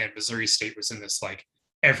it, and Missouri State was in this like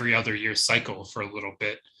every other year cycle for a little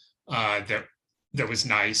bit. That was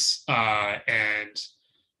nice, and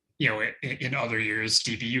in other years,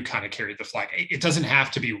 DBU kind of carried the flag. It doesn't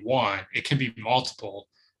have to be one; it can be multiple.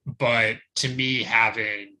 But to me,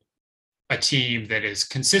 having a team that is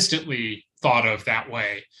consistently thought of that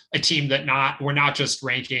way, a team that we're not just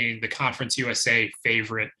ranking the Conference USA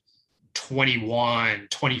favorite 21,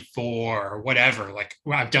 24, or whatever. Like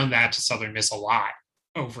I've done that to Southern Miss a lot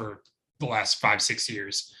over the last 5-6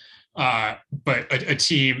 years. But a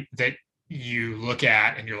team that you look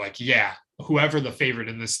at and you're like, yeah, whoever the favorite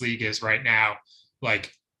in this league is right now,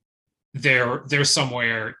 like they're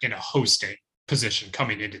somewhere in a hosting position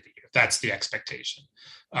coming into the year. That's the expectation.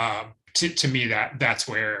 To me, that's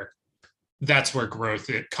where growth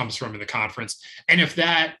it comes from in the conference. And if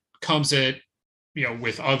that comes at,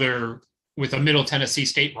 with a Middle Tennessee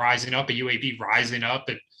State rising up, a UAB rising up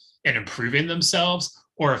and improving themselves,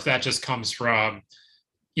 or if that just comes from,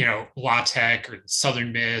 La Tech or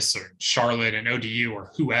Southern Miss or Charlotte and ODU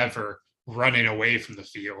or whoever running away from the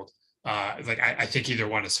field. I think either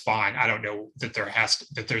one is fine. I don't know that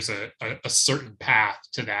there's a certain path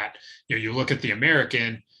to that. You look at the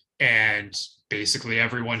American and basically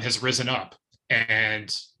everyone has risen up,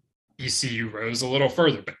 and ECU rose a little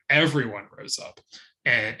further, but everyone rose up.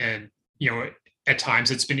 And at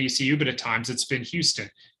times it's been ECU, but at times it's been Houston.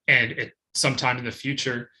 And at sometime in the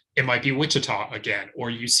future, it might be Wichita again, or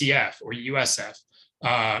UCF, or USF,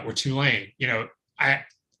 or Tulane.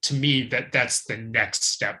 To me, that's the next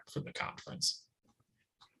step for the conference.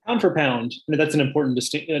 Pound for pound, that's an important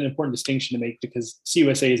distinction to make, because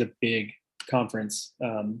CUSA is a big conference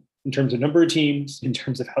in terms of number of teams, in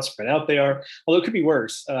terms of how spread out they are. Although it could be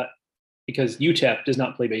worse because UTEP does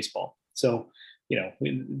not play baseball. So,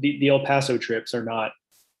 the El Paso trips are not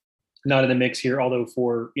in the mix here. Although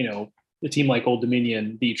for, a team like Old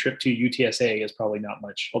Dominion, the trip to UTSA is probably not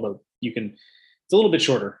much, although it's a little bit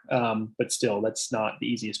shorter, but still, that's not the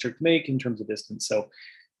easiest trip to make in terms of distance. So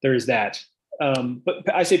there is that.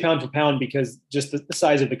 But I say pound for pound because just the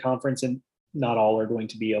size of the conference, and not all are going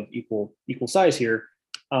to be of equal size here.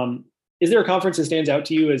 Is there a conference that stands out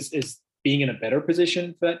to you as being in a better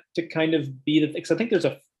position for that to kind of be the thing? Because I think there's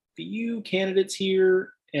a few candidates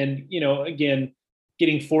here, and again,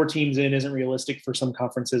 getting 4 teams in isn't realistic for some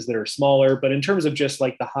conferences that are smaller. But in terms of just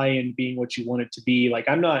like the high end being what you want it to be, like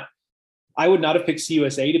I would not have picked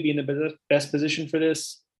CUSA to be in the best position for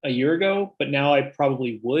this a year ago, but now I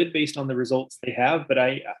probably would based on the results they have. But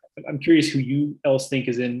I'm curious who you else think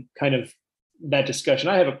is in kind of that discussion.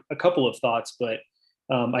 I have a couple of thoughts, but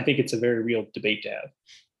I think it's a very real debate to have.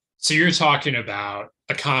 So you're talking about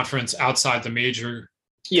a conference outside the major.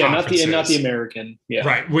 Yeah, not the American. Yeah,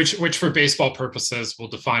 right. Which for baseball purposes we'll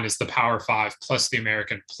define as the Power 5 plus the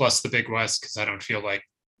American plus the Big West, because I don't feel like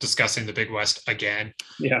discussing the Big West again.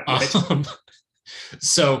 Yeah. Right.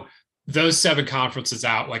 So those 7 conferences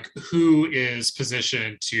out, like who is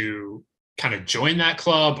positioned to kind of join that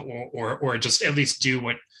club or just at least do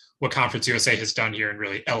what Conference USA has done here and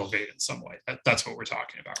really elevate in some way? That's what we're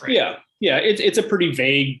talking about, right? Yeah. Yeah. It's a pretty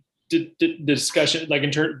vague discussion, like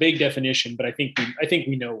vague definition, but I think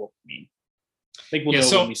we know what we mean. I think we'll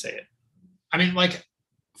know when we say it. I mean, like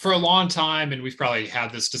for a long time, and we've probably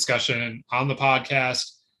had this discussion on the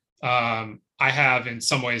podcast, I have in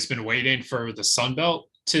some ways been waiting for the Sun Belt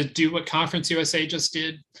to do what Conference USA just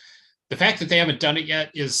did. The fact that they haven't done it yet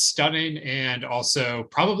is stunning and also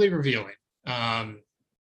probably revealing. I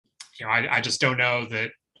just don't know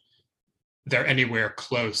that they're anywhere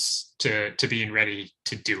close to being ready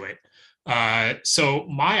to do it. So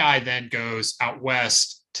my eye then goes out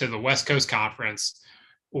west to the West Coast Conference,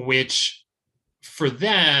 which for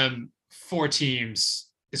them, 4 teams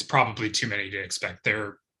is probably too many to expect. There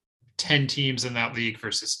are 10 teams in that league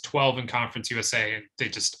versus 12 in Conference USA, and they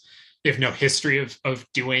have no history of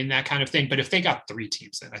doing that kind of thing. But if they got 3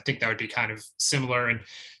 teams in, I think that would be kind of similar. And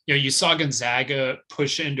you saw Gonzaga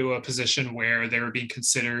push into a position where they were being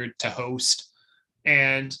considered to host,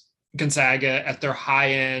 and Gonzaga at their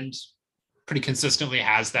high end pretty consistently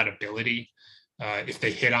has that ability. If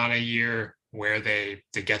they hit on a year where they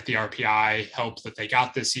get the RPI help that they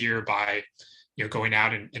got this year by going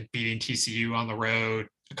out and beating TCU on the road,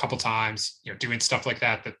 a couple times, doing stuff like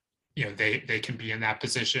that, they can be in that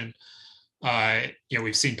position.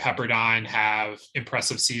 We've seen Pepperdine have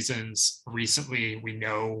impressive seasons recently. We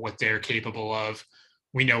know what they're capable of.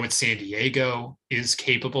 We know what San Diego is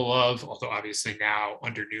capable of, although obviously now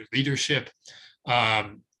under new leadership.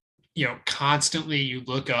 Constantly you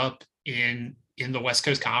look up in the West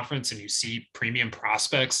Coast Conference and you see premium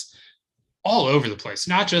prospects all over the place,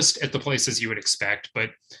 not just at the places you would expect, but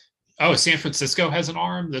San Francisco has an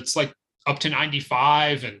arm that's like up to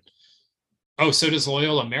 95, and so does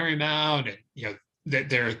Loyola Marymount, and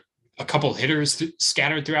there are a couple hitters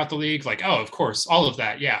scattered throughout the league. Like, of course, all of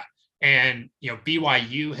that, yeah. And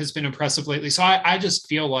BYU has been impressive lately. So I just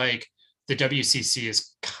feel like the WCC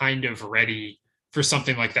is kind of ready for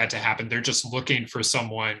something like that to happen. They're just looking for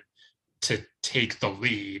someone to take the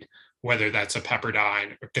lead, whether that's a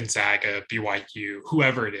Pepperdine or Gonzaga, BYU,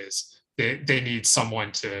 whoever it is. They need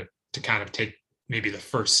someone to kind of take maybe the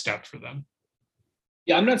first step for them.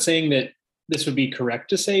 Yeah, I'm not saying that this would be correct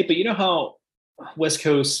to say, but you know how West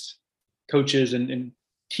Coast coaches and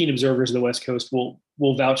keen observers of the West Coast will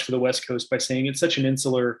vouch for the West Coast by saying it's such an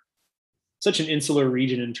insular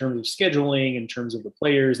region in terms of scheduling, in terms of the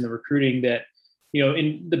players and the recruiting, that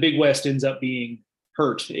in the Big West ends up being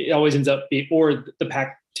hurt. It always ends up being, or the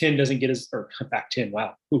Pac-10 doesn't get Pac-10.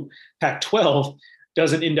 Wow, Pac-12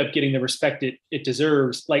 doesn't end up getting the respect it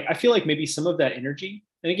deserves. Like, I feel like maybe some of that energy,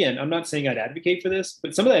 and again, I'm not saying I'd advocate for this,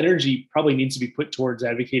 but some of that energy probably needs to be put towards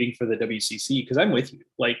advocating for the WCC, because I'm with you.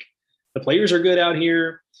 Like, the players are good out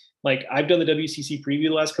here. Like, I've done the WCC preview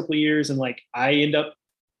the last couple of years, and like, I end up,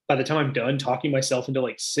 by the time I'm done, talking myself into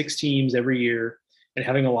like 6 teams every year and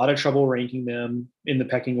having a lot of trouble ranking them in the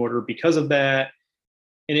pecking order because of that.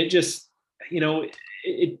 And it just, and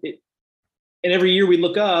every year we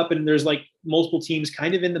look up and there's like multiple teams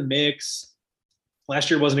kind of in the mix. Last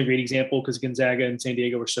year wasn't a great example because Gonzaga and San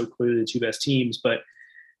Diego were so clearly the 2 best teams, but,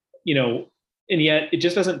 and yet it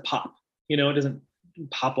just doesn't pop. It doesn't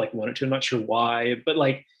pop like one or two. I'm not sure why, but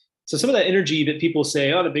like, so some of that energy that people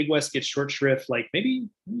say, the Big West gets short shrift, like maybe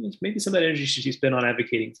some of that energy should be spent on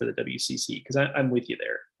advocating for the WCC, because I'm with you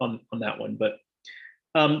there on that one. But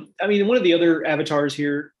one of the other avatars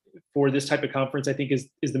here for this type of conference, I think, is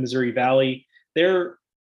the Missouri Valley. They're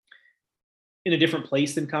in a different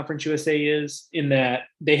place than Conference USA is, in that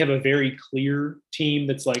they have a very clear team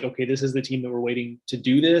that's like, okay, this is the team that we're waiting to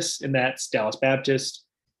do this, and that's Dallas Baptist.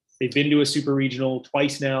 They've been to a super regional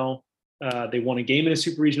twice now. They won a game in a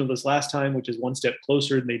super regional this last time, which is one step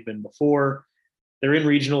closer than they've been before. They're in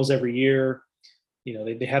regionals every year.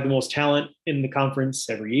 They have the most talent in the conference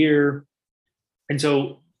every year. And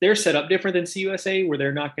so they're set up different than CUSA, where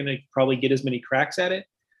they're not going to probably get as many cracks at it.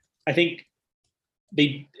 I think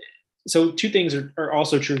so 2 things are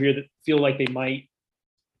also true here that feel like they might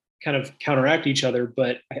kind of counteract each other,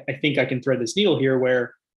 but I think I can thread this needle here,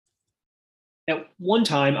 where at one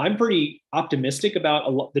time, I'm pretty optimistic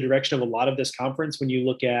about the direction of a lot of this conference. When you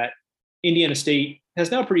look at Indiana State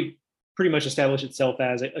has now pretty much established itself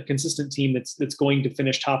as a consistent team that's going to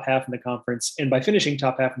finish top half in the conference. And by finishing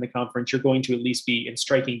top half in the conference, you're going to at least be in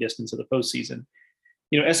striking distance of the postseason.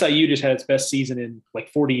 SIU just had its best season in like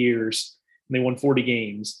 40 years, and they won 40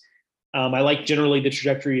 games. I like generally the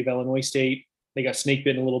trajectory of Illinois State. They got snake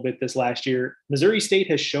bitten a little bit this last year. Missouri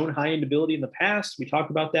State has shown high-end ability in the past. We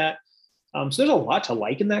talked about that. So there's a lot to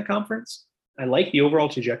like in that conference. I like the overall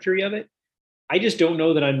trajectory of it. I just don't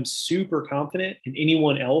know that I'm super confident in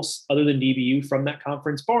anyone else other than DBU from that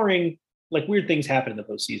conference, barring like weird things happen in the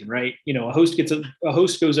postseason, right? A host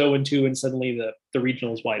goes 0-2 and suddenly the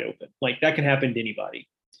regional is wide open. Like, that can happen to anybody.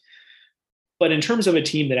 But in terms of a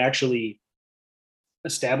team that actually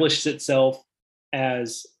establishes itself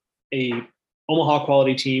as a Omaha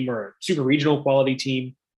quality team or a super regional quality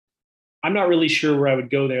team, I'm not really sure where I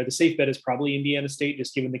would go there. The safe bet is probably Indiana State,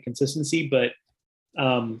 just given the consistency, but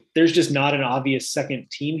there's just not an obvious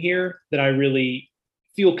second team here that I really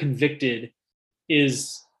feel convicted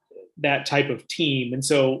is that type of team. And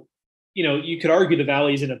so, you could argue the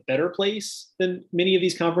Valley's in a better place than many of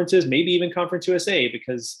these conferences, maybe even Conference USA,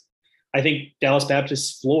 because I think Dallas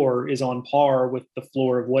Baptist's floor is on par with the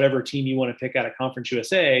floor of whatever team you want to pick out of Conference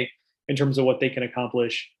USA in terms of what they can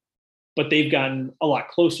accomplish. But they've gotten a lot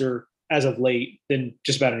closer as of late than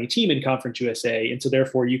just about any team in Conference USA. And so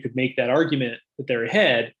therefore you could make that argument that they're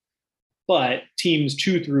ahead, but teams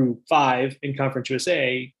 2 through 5 in Conference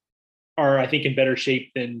USA are, I think, in better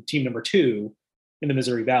shape than team number 2 in the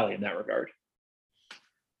Missouri Valley in that regard.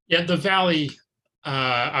 Yeah, the Valley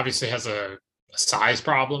obviously has a size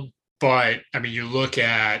problem, but you look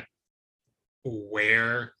at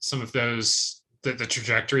where some of those, the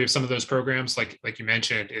trajectory of some of those programs, like you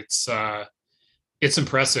mentioned, it's it's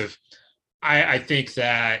impressive. I think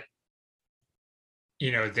that,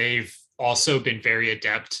 they've also been very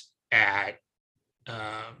adept at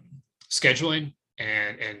scheduling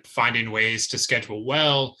and finding ways to schedule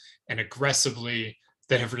well and aggressively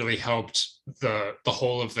that have really helped the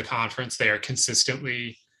whole of the conference. They are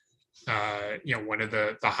consistently, one of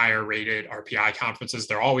the higher rated RPI conferences.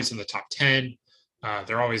 They're always in the top 10.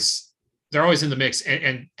 They're always in the mix,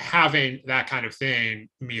 and having that kind of thing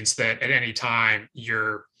means that at any time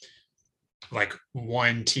you're like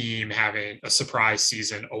one team having a surprise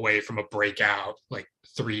season away from a breakout, like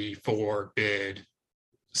 3-4 bid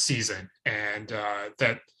season. And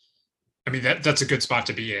that's a good spot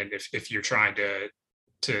to be in if you're trying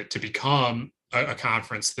to become a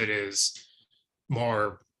conference that is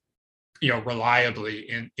more, reliably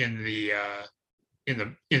in the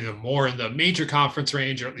major conference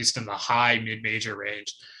range, or at least in the high mid-major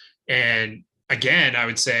range. And again, I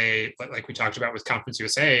would say, like we talked about with Conference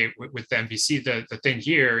USA, with the MVC, the thing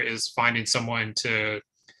here is finding someone to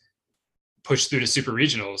push through to super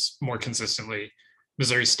regionals more consistently.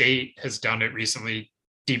 Missouri State has done it recently.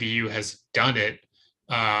 DBU has done it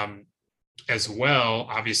as well,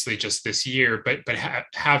 obviously just this year, but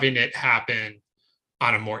having it happen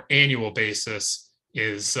on a more annual basis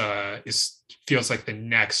is feels like the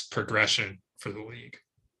next progression for the league.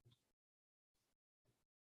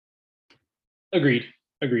 Agreed.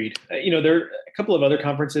 There are a couple of other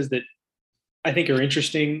conferences that I think are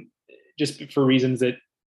interesting just for reasons that,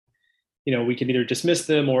 we can either dismiss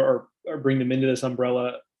them or bring them into this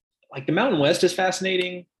umbrella. Like the Mountain West is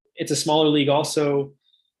fascinating. It's a smaller league also,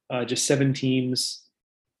 just 7 teams.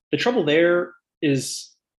 The trouble there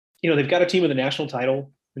is, they've got a team with a national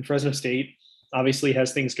title in Fresno State, obviously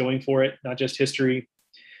has things going for it, not just history.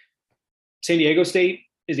 San Diego State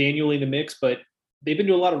is annually in the mix, but they've been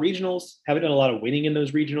to a lot of regionals, haven't done a lot of winning in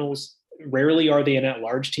those regionals. Rarely are they an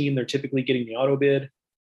at-large team. They're typically getting the auto bid.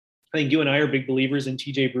 I think you and I are big believers in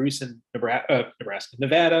TJ Bruce and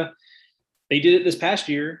Nevada. They did it this past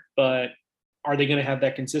year, but are they going to have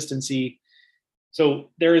that consistency?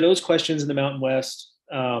 So there are those questions in the Mountain West.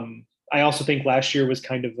 I also think last year was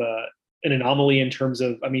kind of an anomaly in terms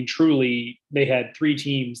of, truly they had 3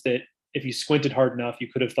 teams that if you squinted hard enough, you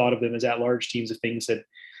could have thought of them as at-large teams if things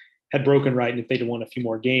had broken right and if they'd won a few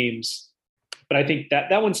more games. But I think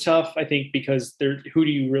that one's tough, I think, because who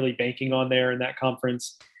do you really banking on there in that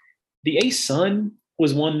conference? The A-Sun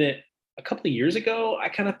was one that a couple of years ago I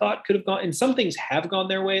kind of thought could have gone, and some things have gone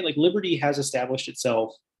their way. Like Liberty has established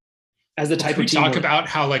itself as the type of team. We talk about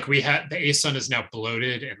how like we had the A-Sun is now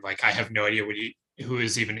bloated, and like I have no idea who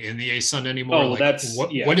is even in the A-Sun anymore. Oh, like,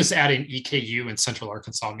 what does adding EKU and Central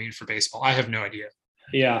Arkansas mean for baseball? I have no idea.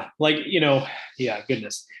 Yeah,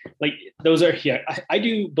 goodness. Like those are, I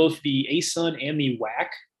do both the A-Sun and the WAC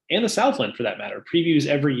and the Southland for that matter, previews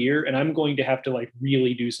every year. And I'm going to have to like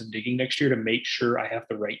really do some digging next year to make sure I have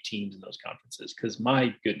the right teams in those conferences. Cause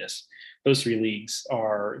my goodness, those 3 leagues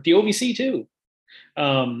are the OVC too.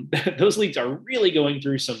 Those leagues are really going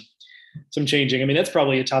through some changing. That's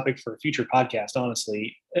probably a topic for a future podcast,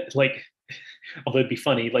 honestly. Like, although it'd be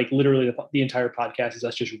funny, like literally the entire podcast is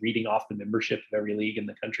us just reading off the membership of every league in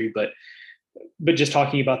the country, but just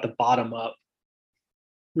talking about the bottom up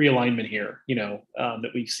realignment here,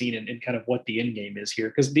 that we've seen and kind of what the end game is here.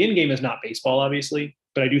 Because the end game is not baseball, obviously,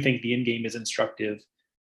 but I do think the end game is instructive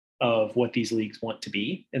of what these leagues want to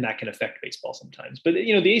be, and that can affect baseball sometimes. But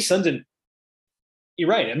the A-Suns, and you're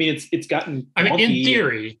right. It's gotten. In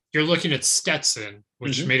theory, you're looking at Stetson,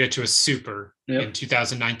 which made it to a super in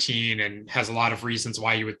 2019, and has a lot of reasons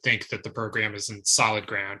why you would think that the program is in solid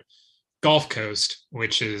ground. Gulf Coast,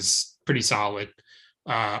 which is pretty solid.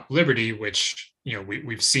 Liberty, which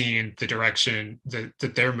we've seen the direction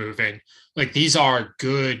that they're moving. Like these are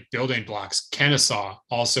good building blocks. Kennesaw,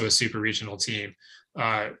 also a super regional team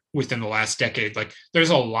within the last decade. Like there's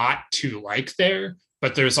a lot to like there,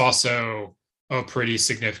 but there's also a pretty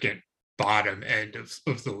significant bottom end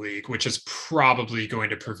of the league, which is probably going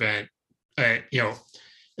to prevent,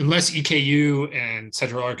 unless EKU and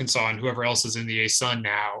Central Arkansas and whoever else is in the A-Sun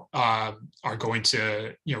now are going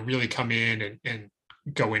to, really come in and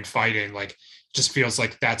go in fighting. Like, just feels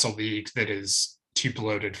like that's a league that is too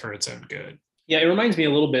bloated for its own good. Yeah, it reminds me a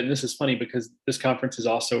little bit, and this is funny because this conference is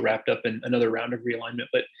also wrapped up in another round of realignment,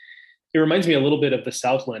 but it reminds me a little bit of the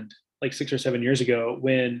Southland, like 6 or 7 years ago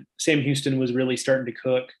when Sam Houston was really starting to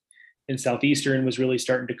cook and Southeastern was really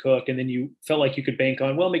starting to cook. And then you felt like you could bank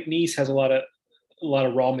on, well, McNeese has a lot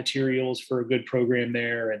of raw materials for a good program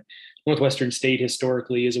there. And Northwestern State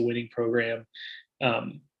historically is a winning program.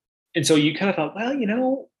 And so you kind of thought,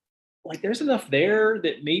 well, like there's enough there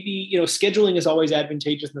that maybe, scheduling is always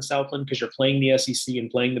advantageous in the Southland because you're playing the SEC and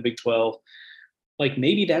playing the Big 12. Like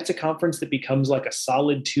maybe that's a conference that becomes like a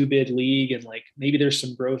solid 2-bid league, and like maybe there's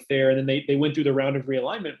some growth there. And then they went through the round of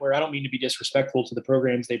realignment where I don't mean to be disrespectful to the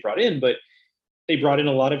programs they brought in, but they brought in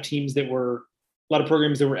a lot of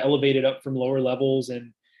programs that were elevated up from lower levels,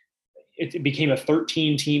 and it became a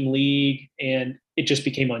 13-team league, and it just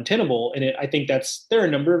became untenable. And I think there are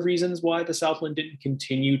a number of reasons why the Southland didn't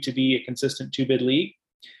continue to be a consistent 2-bid league.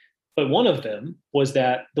 But one of them was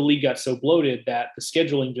that the league got so bloated that the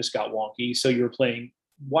scheduling just got wonky. So you were playing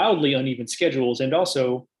wildly uneven schedules. And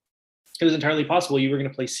also, it was entirely possible you were going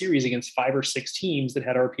to play series against 5 or 6 teams that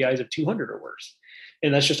had RPIs of 200 or worse.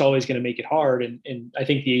 And that's just always going to make it hard. And I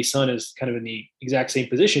think the ASUN is kind of in the exact same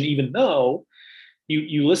position, even though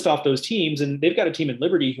you list off those teams, and they've got a team in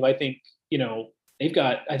Liberty who I think,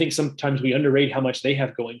 I think sometimes we underrate how much they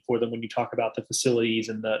have going for them when you talk about the facilities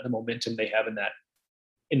and the momentum they have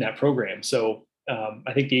in that program. So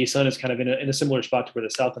I think the ASUN is kind of in a similar spot to where the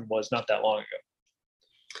Southland was not that long ago.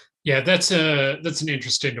 Yeah, that's an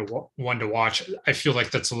interesting one to watch. I feel like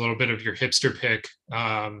that's a little bit of your hipster pick.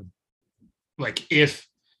 Like if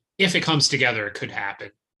it comes together, it could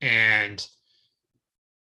happen. And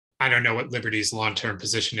I don't know what Liberty's long-term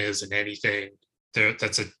position is in anything.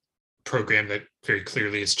 That's a program that very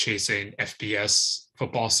clearly is chasing FBS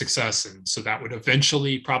football success. And so that would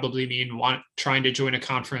eventually probably mean trying to join a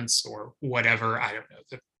conference or whatever. I don't know.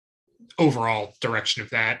 The overall direction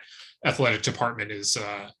of that athletic department is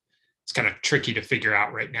it's kind of tricky to figure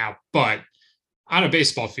out right now. But on a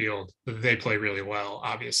baseball field, they play really well,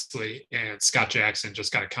 obviously. And Scott Jackson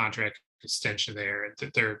just got a contract extension there.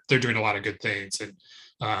 And they're doing a lot of good things. And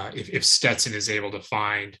if Stetson is able to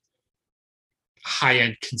find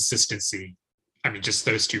high-end consistency, I mean, just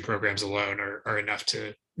those 2 programs alone are enough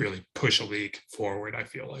to really push a league forward, I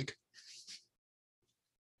feel like.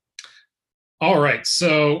 All right,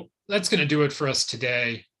 so that's going to do it for us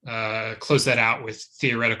today. Close that out with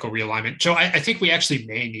theoretical realignment. Joe, I think we actually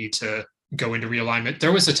may need to go into realignment.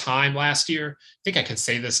 There was a time last year, I think I can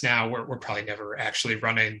say this now, we're probably never actually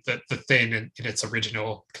running the thing in its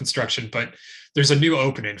original construction, but there's a new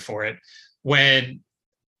opening for it. When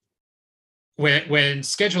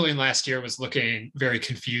scheduling last year was looking very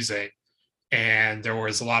confusing, and there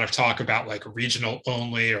was a lot of talk about like regional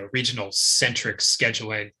only or regional centric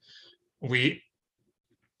scheduling, we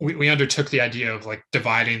undertook the idea of like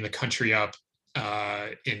dividing the country up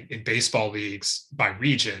in baseball leagues by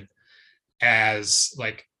region, as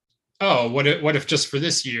like, oh, what if just for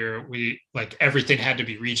this year we like everything had to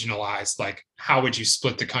be regionalized? Like, how would you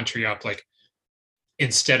split the country up? Like,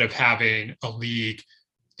 instead of having a league,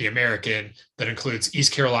 the American, that includes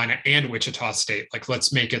East Carolina and Wichita State, like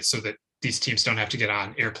let's make it so that these teams don't have to get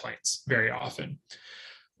on airplanes very often.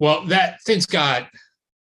 Well, that things got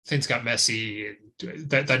messy.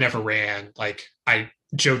 That never ran. Like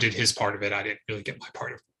Joe did his part of it. I didn't really get my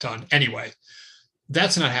part of it done. Anyway,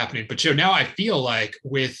 that's not happening. But Joe, now I feel like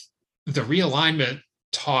with the realignment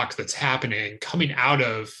talk that's happening coming out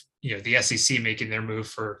of the SEC making their move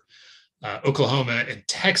for Oklahoma and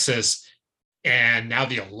Texas, and now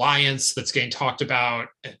the alliance that's getting talked about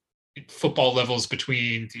at football levels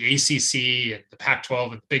between the ACC and the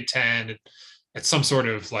Pac-12 and the Big Ten, and at some sort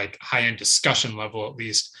of like high-end discussion level, at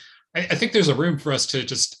least, I think there's a room for us to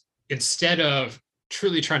just, instead of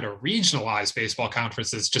truly trying to regionalize baseball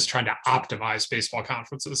conferences, just trying to optimize baseball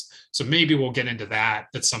conferences. So maybe we'll get into that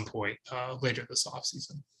at some point later this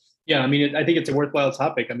offseason. Yeah, I mean, I think it's a worthwhile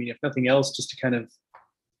topic. I mean, if nothing else, just to kind of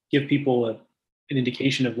give people an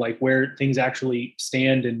indication of like where things actually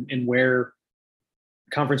stand and where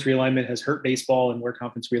conference realignment has hurt baseball and where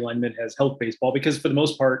conference realignment has helped baseball. Because for the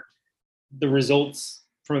most part, the results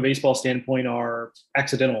from a baseball standpoint are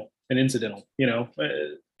accidental and incidental.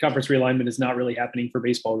 Conference realignment is not really happening for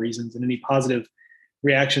baseball reasons, and any positive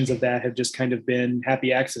reactions of that have just kind of been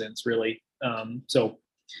happy accidents, really. So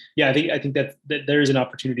yeah, I think that there is an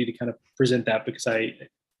opportunity to kind of present that, because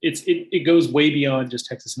it goes way beyond just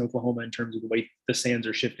Texas and Oklahoma in terms of the way the sands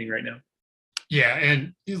are shifting right now. Yeah,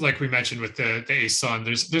 and like we mentioned with the ASUN,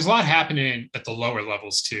 there's a lot happening at the lower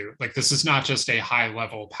levels too. Like, this is not just a high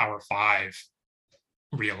level Power 5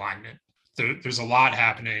 realignment. There's a lot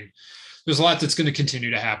happening. There's a lot that's going to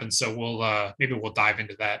continue to happen. So maybe we'll dive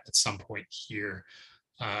into that at some point here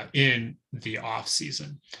in the off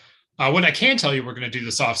season. What I can tell you we're going to do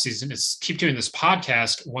this offseason is keep doing this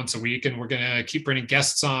podcast once a week, and we're going to keep bringing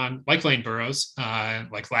guests on, like Lane Burroughs.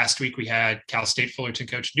 Like last week, we had new Cal State Fullerton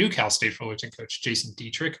coach Jason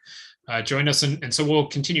Dietrich join us. And so we'll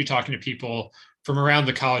continue talking to people from around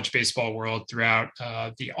the college baseball world throughout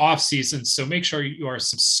the off season. So make sure you are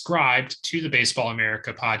subscribed to the Baseball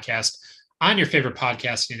America podcast on your favorite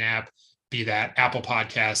podcasting app, be that Apple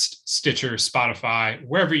Podcast, Stitcher, Spotify,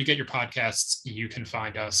 wherever you get your podcasts, you can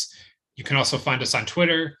find us. You can also find us on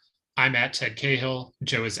Twitter. I'm at Ted Cahill.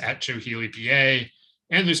 Joe is at Joe Healy BA.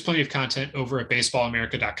 And there's plenty of content over at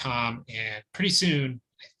baseballamerica.com. And pretty soon,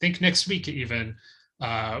 I think next week even,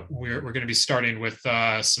 we're going to be starting with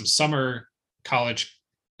some summer college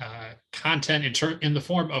content in the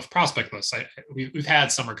form of prospect lists. We've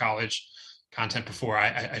had summer college content before.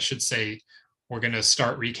 I should say we're going to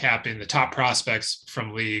start recapping the top prospects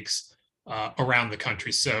from leagues around the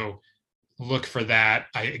country. So look for that.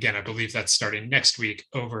 I believe that's starting next week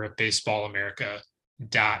over at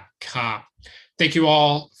baseballamerica.com. Thank you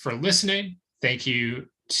all for listening. Thank you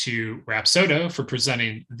to Rapsodo for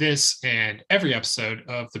presenting this and every episode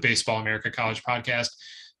of the Baseball America College Podcast.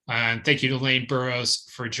 And thank you to Lane Burroughs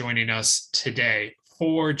for joining us today.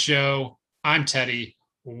 For Joe, I'm Teddy.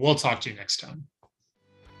 We'll talk to you next time.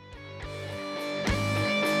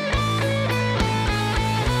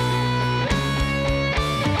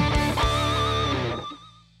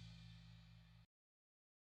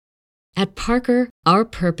 At Parker, our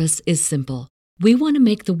purpose is simple. We want to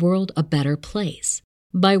make the world a better place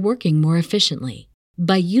by working more efficiently,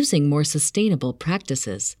 by using more sustainable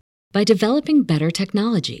practices, by developing better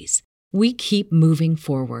technologies. We keep moving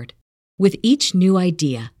forward. With each new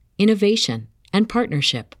idea, innovation, and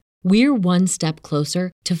partnership, we're one step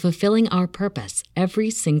closer to fulfilling our purpose every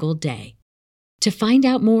single day. To find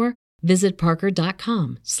out more, visit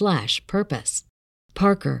parker.com/purpose.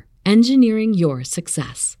 Parker, engineering your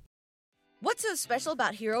success. What's so special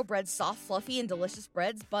about Hero Bread's soft, fluffy, and delicious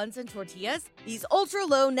breads, buns, and tortillas? These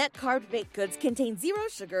ultra-low net-carb baked goods contain zero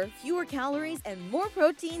sugar, fewer calories, and more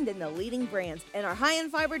protein than the leading brands, and are high in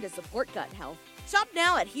fiber to support gut health. Shop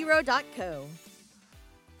now at hero.co.